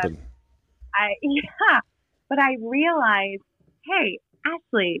blood pumping. But I realized, hey,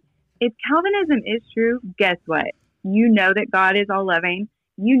 Ashley, if Calvinism is true, guess what? You know that God is all loving.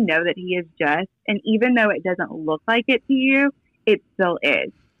 You know that he is just. And even though it doesn't look like it to you, it still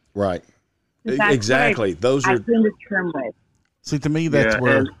is. Right. That's Exactly. Those are. I came to terms with. See, to me, that's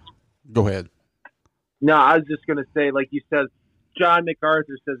where. Go ahead. No, I was just going to say, like you said, John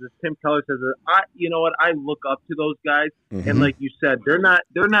MacArthur says this, Tim Keller says this. You know what? I look up to those guys, and like you said, they're not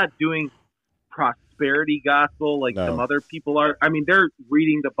doing prosperity gospel like some other people are. I mean, they're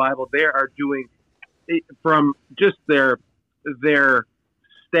reading the Bible. They are doing it from just their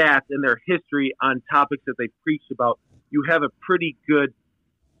stats and their history on topics that they preached about. You have a pretty good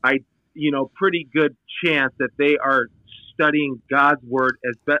chance that they are studying God's word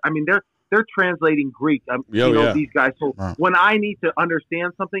as best. I mean, they're translating Greek. These guys. So when I need to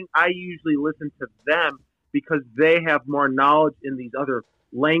understand something, I usually listen to them because they have more knowledge in these other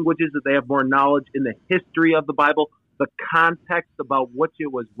languages, that they have more knowledge in the history of the Bible, the context about which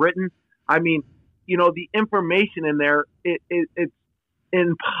it was written. I mean, the information in there, it's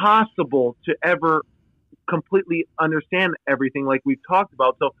impossible to ever completely understand everything like we've talked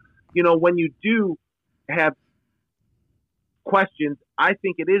about. So, when you do have questions, I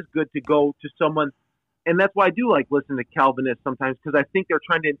think it is good to go to someone, and that's why I do like listening to Calvinists sometimes, because I think they're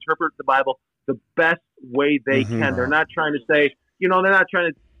trying to interpret the Bible the best way they can. They're not trying to say, they're not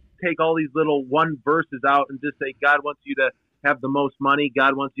trying to take all these little one verses out and just say, God wants you to have the most money,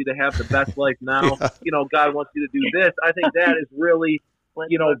 God wants you to have the best life now, God wants you to do this. I think that is really,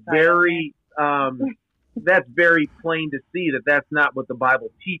 very, that's very plain to see that that's not what the Bible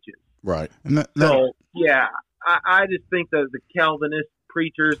teaches. Right. I just think that the Calvinist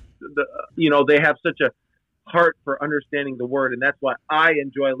preachers, they have such a heart for understanding the word, and that's why I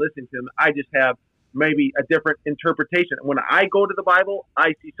enjoy listening to them. I just have maybe a different interpretation. When I go to the Bible,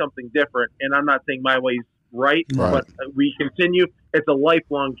 I see something different, and I'm not saying my way's right. But we continue. It's a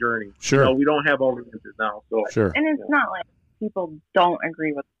lifelong journey. Sure. We don't have all the answers now. So sure. And it's not like people don't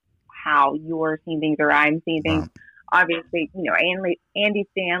agree with how you're seeing things or I'm seeing things. Obviously, Andy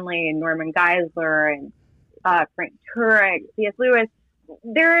Stanley and Norman Geisler and Frank Turek, C.S. Lewis,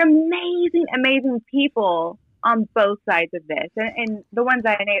 they're amazing, amazing people on both sides of this. And the ones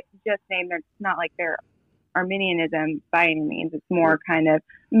I just named, they're not like they're Arminianism by any means. It's more kind of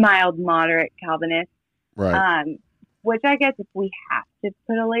mild, moderate Calvinist. Right. Which I guess if we have to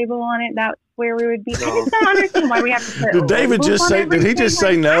put a label on it, that's where we would be. I just don't understand why we have to put Did David just say, did he just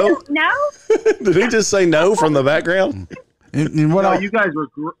say no? No? Did he just say no from the background? You guys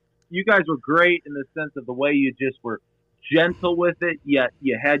were great in the sense of the way you just were gentle with it, yet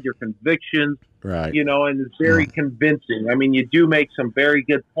you had your convictions, right? And it's very convincing. I mean, you do make some very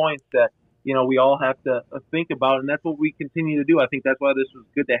good points that we all have to think about, and that's what we continue to do. I think that's why this was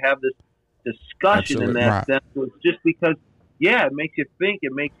good to have this discussion in that sense, was just because, it makes you think,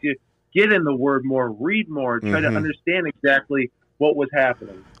 it makes you get in the Word more, read more, try to understand exactly what was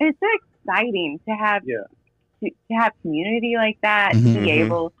happening. It's so exciting to have to have community like that, to be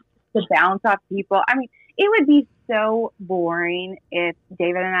able to bounce off people. I mean, it would be so boring if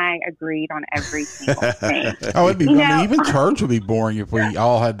David and I agreed on every single thing. Oh, it'd be. Even church would be boring if we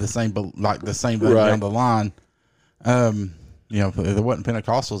all had the same thing down the line. If there wasn't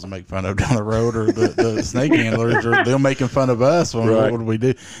Pentecostals to make fun of down the road, or the snake handlers, or they're making fun of us. What would we do?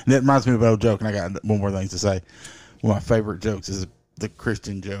 And that reminds me of an old joke, and I got one more thing to say. One of my favorite jokes is the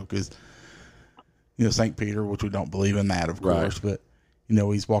Christian joke is, St. Peter, which we don't believe in that, of course, but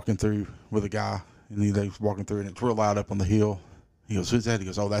he's walking through with a guy, and he's walking through, and it's real loud up on the hill. He goes, "Who's that?" He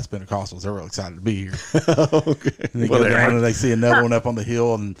goes, "Oh, that's Pentecostals. They're real excited to be here." Okay. And they go down, and they see another one up on the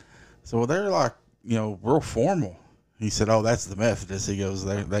hill, and so they're like, real formal. He said, "Oh, that's the Methodists." He goes,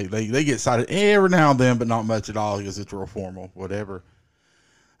 "They get excited every now and then, but not much at all." He goes, "It's real formal, whatever."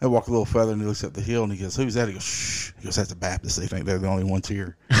 They walk a little further, and he looks up the hill, and he goes, "Who's that?" He goes, "Shh." He goes, "That's the Baptists. They think they're the only ones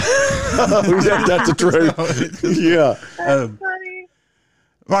here." That's the truth. Yeah. Funny.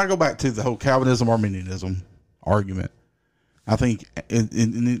 When I go back to the whole Calvinism, Arminianism argument, I think, and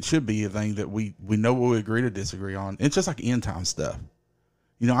it should be a thing that we know what we agree to disagree on. It's just like end time stuff.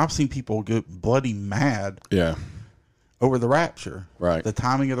 You know, I've seen people get bloody mad. Yeah. Over the rapture, right? The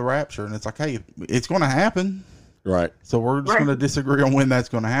timing of the rapture, and it's like, hey, it's going to happen, right? So we're just going to disagree on when that's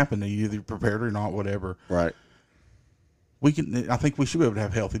going to happen. Are you either prepared or not? Whatever, right? We can. I think we should be able to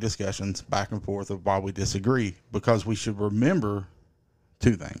have healthy discussions back and forth of why we disagree, because we should remember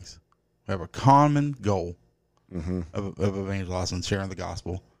two things: we have a common goal of evangelizing and sharing the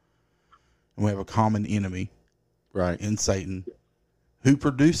gospel, and we have a common enemy, right, in Satan, who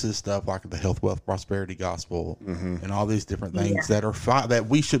produces stuff like the health, wealth, prosperity gospel and all these different things that are that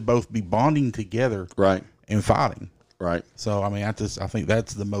we should both be bonding together, right, and fighting, right. So, I mean, I think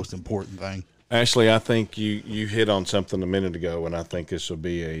that's the most important thing. Ashley, I think you hit on something a minute ago, and I think this will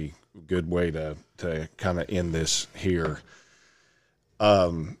be a good way to kind of end this here.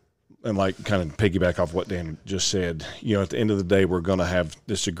 And like kind of piggyback off what Dan just said, you know, at the end of the day, we're going to have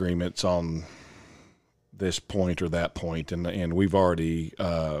disagreements on this point or that point, and we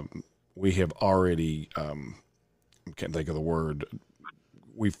have already I can't think of the word,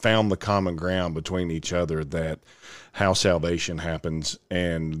 we found the common ground between each other that how salvation happens,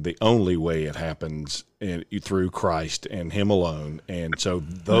 and the only way it happens through Christ and Him alone. And so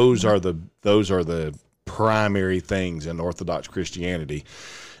those are the primary things in Orthodox Christianity,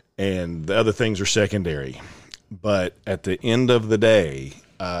 and the other things are secondary. But at the end of the day,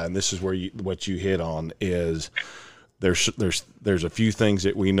 and this is where what you hit on is there's a few things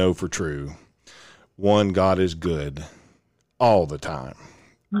that we know for true. One, God is good all the time,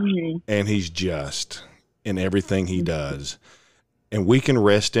 and He's just in everything He does, and we can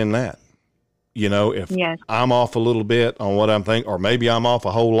rest in that. You know, if I'm off a little bit on what I'm thinking, or maybe I'm off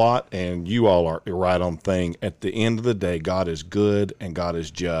a whole lot, and you all are right on thing, at the end of the day, God is good and God is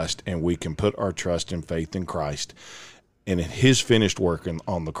just, and we can put our trust and faith in Christ and in His finished work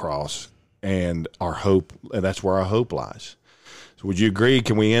on the cross, and our hope, and that's where our hope lies. So would you agree?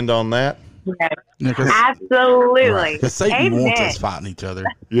 Can we end on that? Yes. Absolutely. Right. Because Satan wants us fighting each other.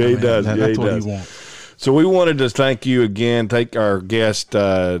 Yeah, he does. That's what he wants. So we wanted to thank you again, thank our guest,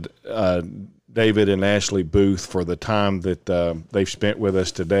 David and Ashley Booth, for the time that they've spent with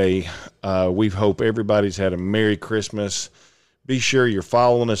us today. We hope everybody's had a Merry Christmas. Be sure you're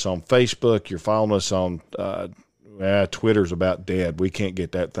following us on Facebook. You're following us on Twitter's about dead. We can't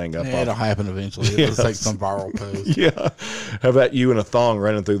get that thing up. It'll happen eventually. It'll take some viral post. Yeah. How about you in a thong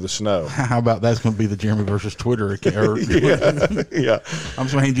running through the snow? How about that's going to be the Jeremy versus Twitter account? Yeah. I'm just going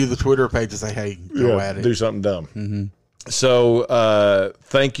to hand you the Twitter page and say, hey, go at it. Do something dumb. So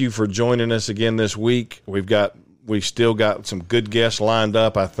thank you for joining us again this week. We've still got some good guests lined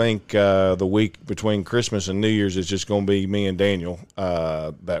up. I think the week between Christmas and New Year's is just going to be me and Daniel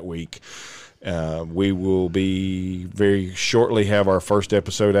that week. We will be very shortly have our first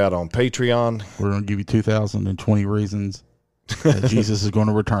episode out on Patreon. We're going to give you 2020 reasons that Jesus is going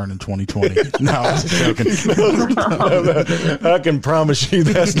to return in 2020. No, I'm just joking. I can promise you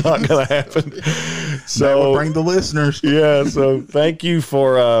that's not going to happen. So we'll bring the listeners. Yeah. So thank you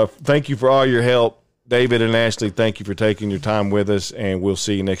for all your help, David and Ashley. Thank you for taking your time with us, and we'll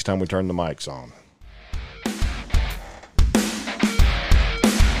see you next time we turn the mics on.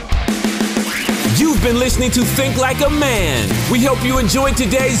 You've been listening to Think Like a Man. We hope you enjoyed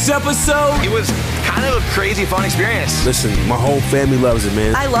today's episode. It was kind of a crazy, fun experience. Listen, my whole family loves it,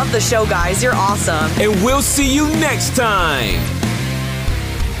 man. I love the show, guys. You're awesome. And we'll see you next time.